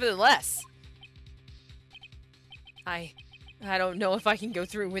idea, but nevertheless, I don't know if I can go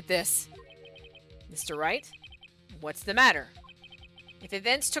through with this. Mr. Wright, what's the matter? If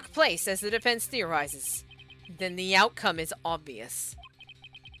events took place as the defense theorizes, then the outcome is obvious.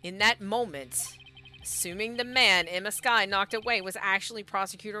 In that moment, assuming the man Emma Skye knocked away was actually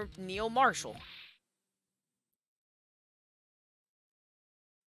Prosecutor Neil Marshall.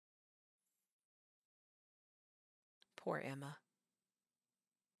 Poor Emma.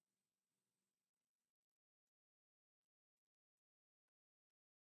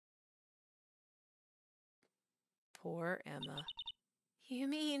 Poor Emma. You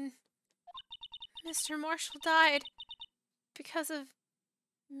mean Mr. Marshall died because of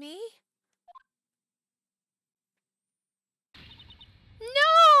me?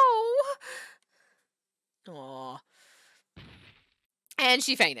 No! Aww. And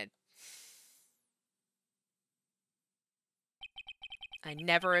she fainted. I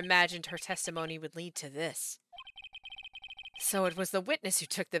never imagined her testimony would lead to this. So it was the witness who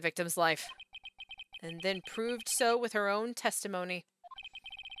took the victim's life, and then proved so with her own testimony.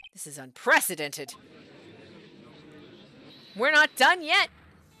 This is unprecedented. We're not done yet.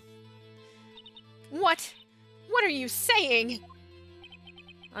 What? What are you saying?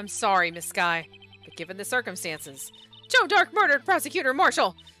 I'm sorry, Miss Skye, but given the circumstances, Joe Dark murdered Prosecutor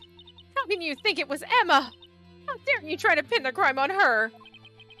Marshall. How can you think it was Emma? How dare you try to pin the crime on her?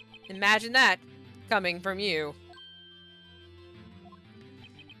 Imagine that, coming from you.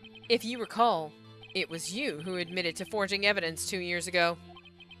 If you recall, it was you who admitted to forging evidence 2 years ago.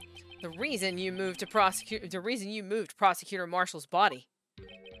 The reason you moved Prosecutor Marshall's body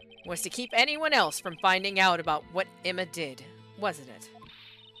was to keep anyone else from finding out about what Emma did, wasn't it?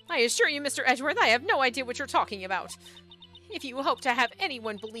 I assure you, Mr. Edgeworth, I have no idea what you're talking about. If you hope to have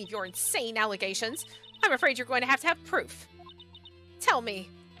anyone believe your insane allegations, I'm afraid you're going to have proof. Tell me,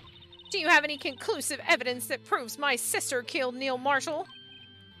 do you have any conclusive evidence that proves my sister killed Neil Marshall?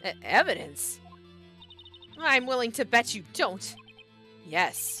 Evidence? I'm willing to bet you don't.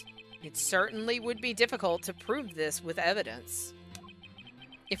 Yes, it certainly would be difficult to prove this with evidence.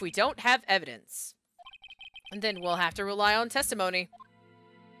 If we don't have evidence, then we'll have to rely on testimony.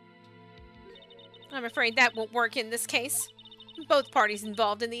 I'm afraid that won't work in this case. Both parties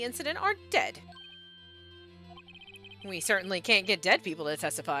involved in the incident are dead. We certainly can't get dead people to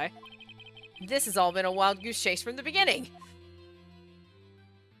testify. This has all been a wild goose chase from the beginning.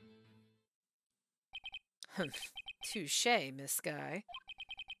 Touché, Miss Skye.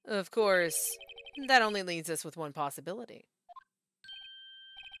 Of course, that only leaves us with one possibility.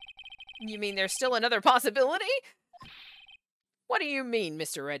 You mean there's still another possibility? What do you mean,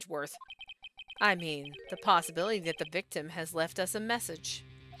 Mr. Edgeworth? I mean, the possibility that the victim has left us a message.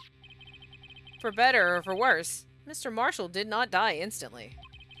 For better or for worse, Mr. Marshall did not die instantly.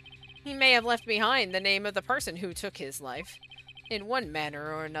 He may have left behind the name of the person who took his life, in one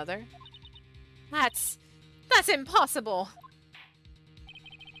manner or another. That's impossible!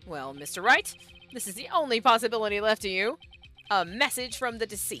 Well, Mr. Wright, this is the only possibility left to you. A message from the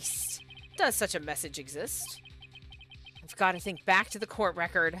deceased. Does such a message exist? I've got to think back to the court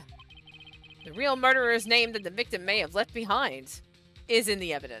record. The real murderer's name that the victim may have left behind is in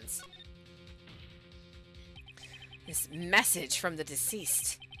the evidence. This message from the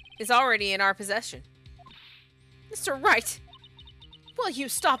deceased is already in our possession. Mr. Wright, will you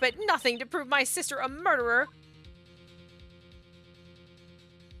stop at nothing to prove my sister a murderer?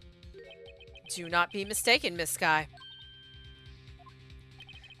 Do not be mistaken, Miss Skye.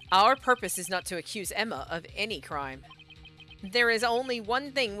 Our purpose is not to accuse Emma of any crime. There is only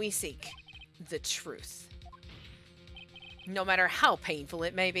one thing we seek: the truth. No matter how painful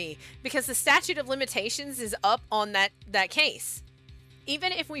it may be, because the statute of limitations is up on that case.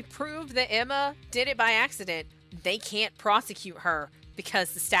 Even if we prove that Emma did it by accident, they can't prosecute her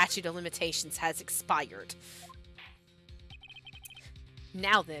because the statute of limitations has expired.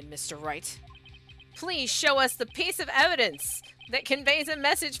 Now then, Mr. Wright, please show us the piece of evidence that conveys a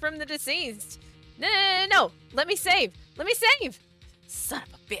message from the deceased. No. Let me save. Son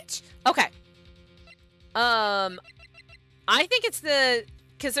of a bitch. Okay. I think it's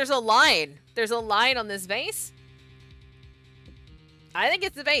because there's a line. There's a line on this vase. I think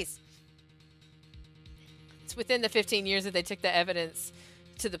it's the vase. It's within the 15 years that they took the evidence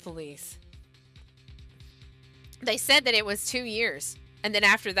to the police. They said that it was 2 years. And then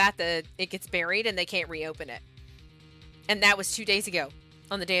after that, it gets buried and they can't reopen it. And that was 2 days ago,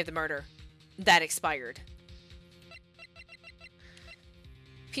 on the day of the murder. That expired.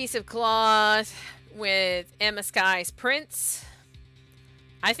 Piece of cloth with Emma Skye's prints.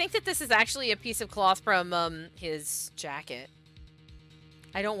 I think that this is actually a piece of cloth from his jacket.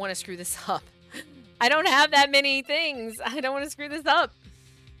 I don't want to screw this up. I don't have that many things. I don't want to screw this up.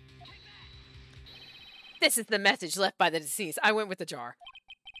 This is the message left by the deceased. I went with the jar.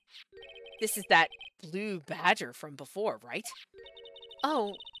 This is that blue badger from before, right?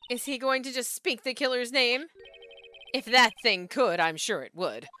 Oh, is he going to just speak the killer's name? If that thing could, I'm sure it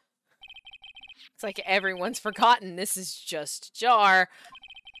would. It's like everyone's forgotten this is just a jar.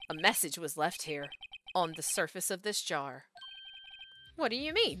 A message was left here, on the surface of this jar. What do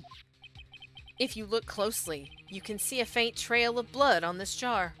you mean? If you look closely, you can see a faint trail of blood on this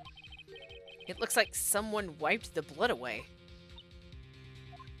jar. It looks like someone wiped the blood away.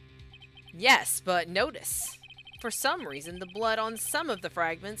 Yes, but notice. For some reason, the blood on some of the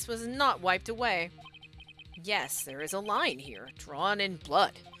fragments was not wiped away. Yes, there is a line here, drawn in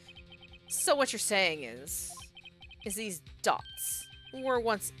blood. So what you're saying is these dots were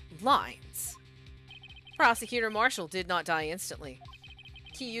once lines. Prosecutor Marshall did not die instantly.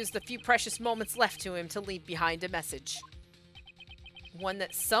 He used the few precious moments left to him to leave behind a message. One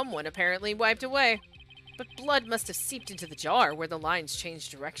that someone apparently wiped away. But blood must have seeped into the jar where the lines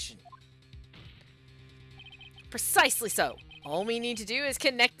changed direction. Precisely so. All we need to do is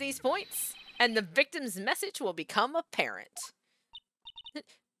connect these points, and the victim's message will become apparent.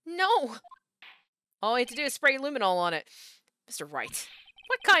 No! All we have to do is spray luminol on it. Mr. Wright,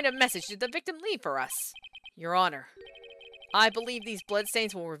 what kind of message did the victim leave for us? Your Honor, I believe these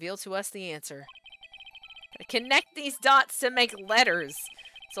bloodstains will reveal to us the answer. Connect these dots to make letters.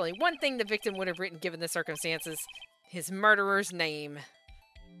 It's only one thing the victim would have written given the circumstances. His murderer's name.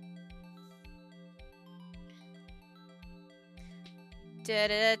 Da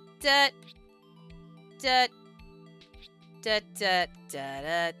da da da da da da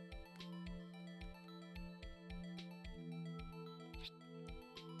da.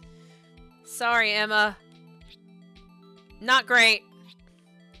 Sorry, Emma. Not great.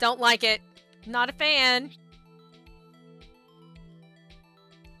 Don't like it. Not a fan.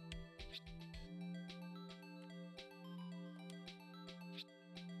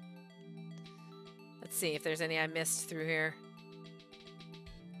 Let's see if there's any I missed through here.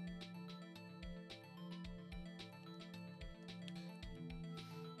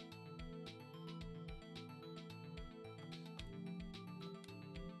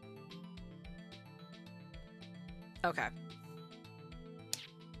 Okay.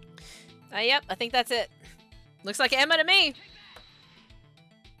 Yep, I think that's it. Looks like Emma to me.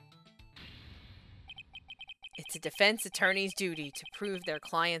 It's a defense attorney's duty to prove their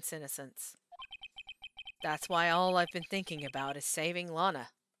client's innocence. That's why all I've been thinking about is saving Lana.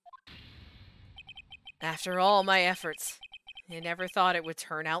 After all my efforts, I never thought it would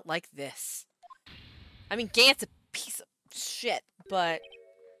turn out like this. I mean, Gant's a piece of shit, but...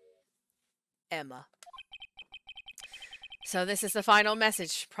 Emma. So this is the final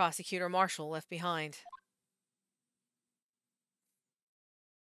message Prosecutor Marshall left behind.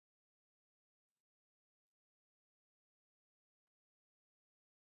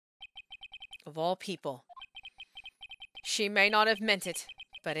 Of all people. She may not have meant it,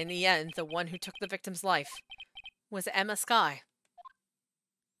 but in the end, the one who took the victim's life was Emma Skye.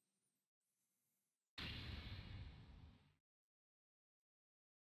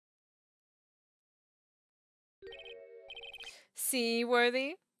 See,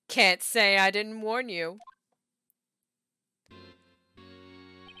 Worthy? Can't say I didn't warn you.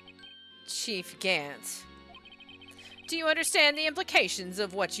 Chief Gant. Do you understand the implications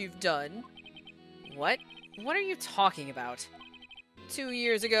of what you've done? What? What are you talking about? 2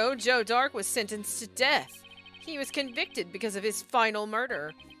 years ago, Joe Dark was sentenced to death. He was convicted because of his final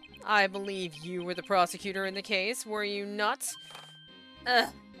murder. I believe you were the prosecutor in the case, were you not?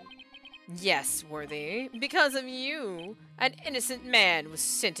 Yes, Worthy. Because of you, an innocent man was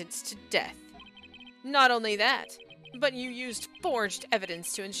sentenced to death. Not only that, but you used forged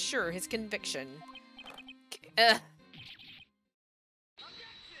evidence to ensure his conviction.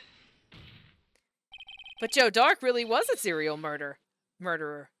 But Joe Dark really was a serial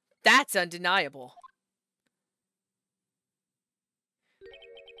murderer. That's undeniable.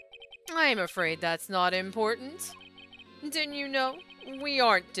 I'm afraid that's not important. Didn't you know? We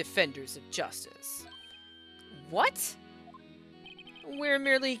aren't defenders of justice. What? We're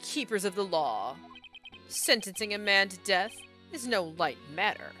merely keepers of the law. Sentencing a man to death is no light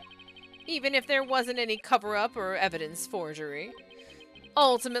matter, even if there wasn't any cover-up or evidence forgery.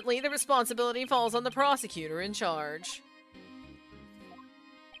 Ultimately, the responsibility falls on the prosecutor in charge.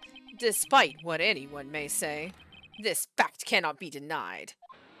 Despite what anyone may say, this fact cannot be denied.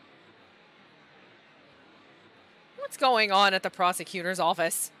 What's going on at the prosecutor's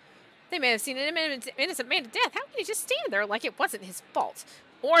office? They may have seen an innocent man to death. How can he just stand there like it wasn't his fault?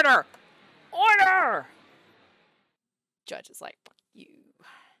 Order! Order! Judge is like, fuck you.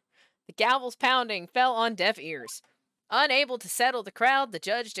 The gavel's pounding fell on deaf ears. Unable to settle the crowd, the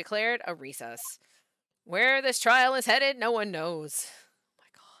judge declared a recess. Where this trial is headed, no one knows. Oh my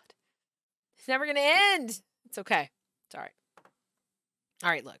god. It's never gonna end! It's okay. It's alright.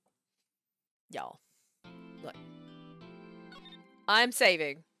 Alright, look. Y'all. Look. I'm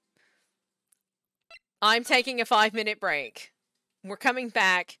saving. I'm taking a 5-minute break. We're coming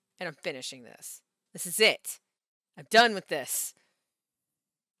back, and I'm finishing this. This is it. I'm done with this.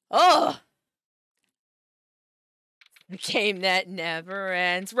 Ugh! The game that never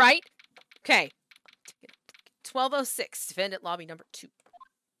ends. Right? Okay. 12:06. Defendant lobby number 2.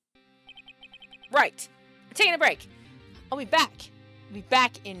 Right. I'm taking a break. I'll be back. I'll be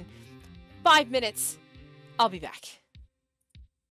back in 5 minutes. I'll be back.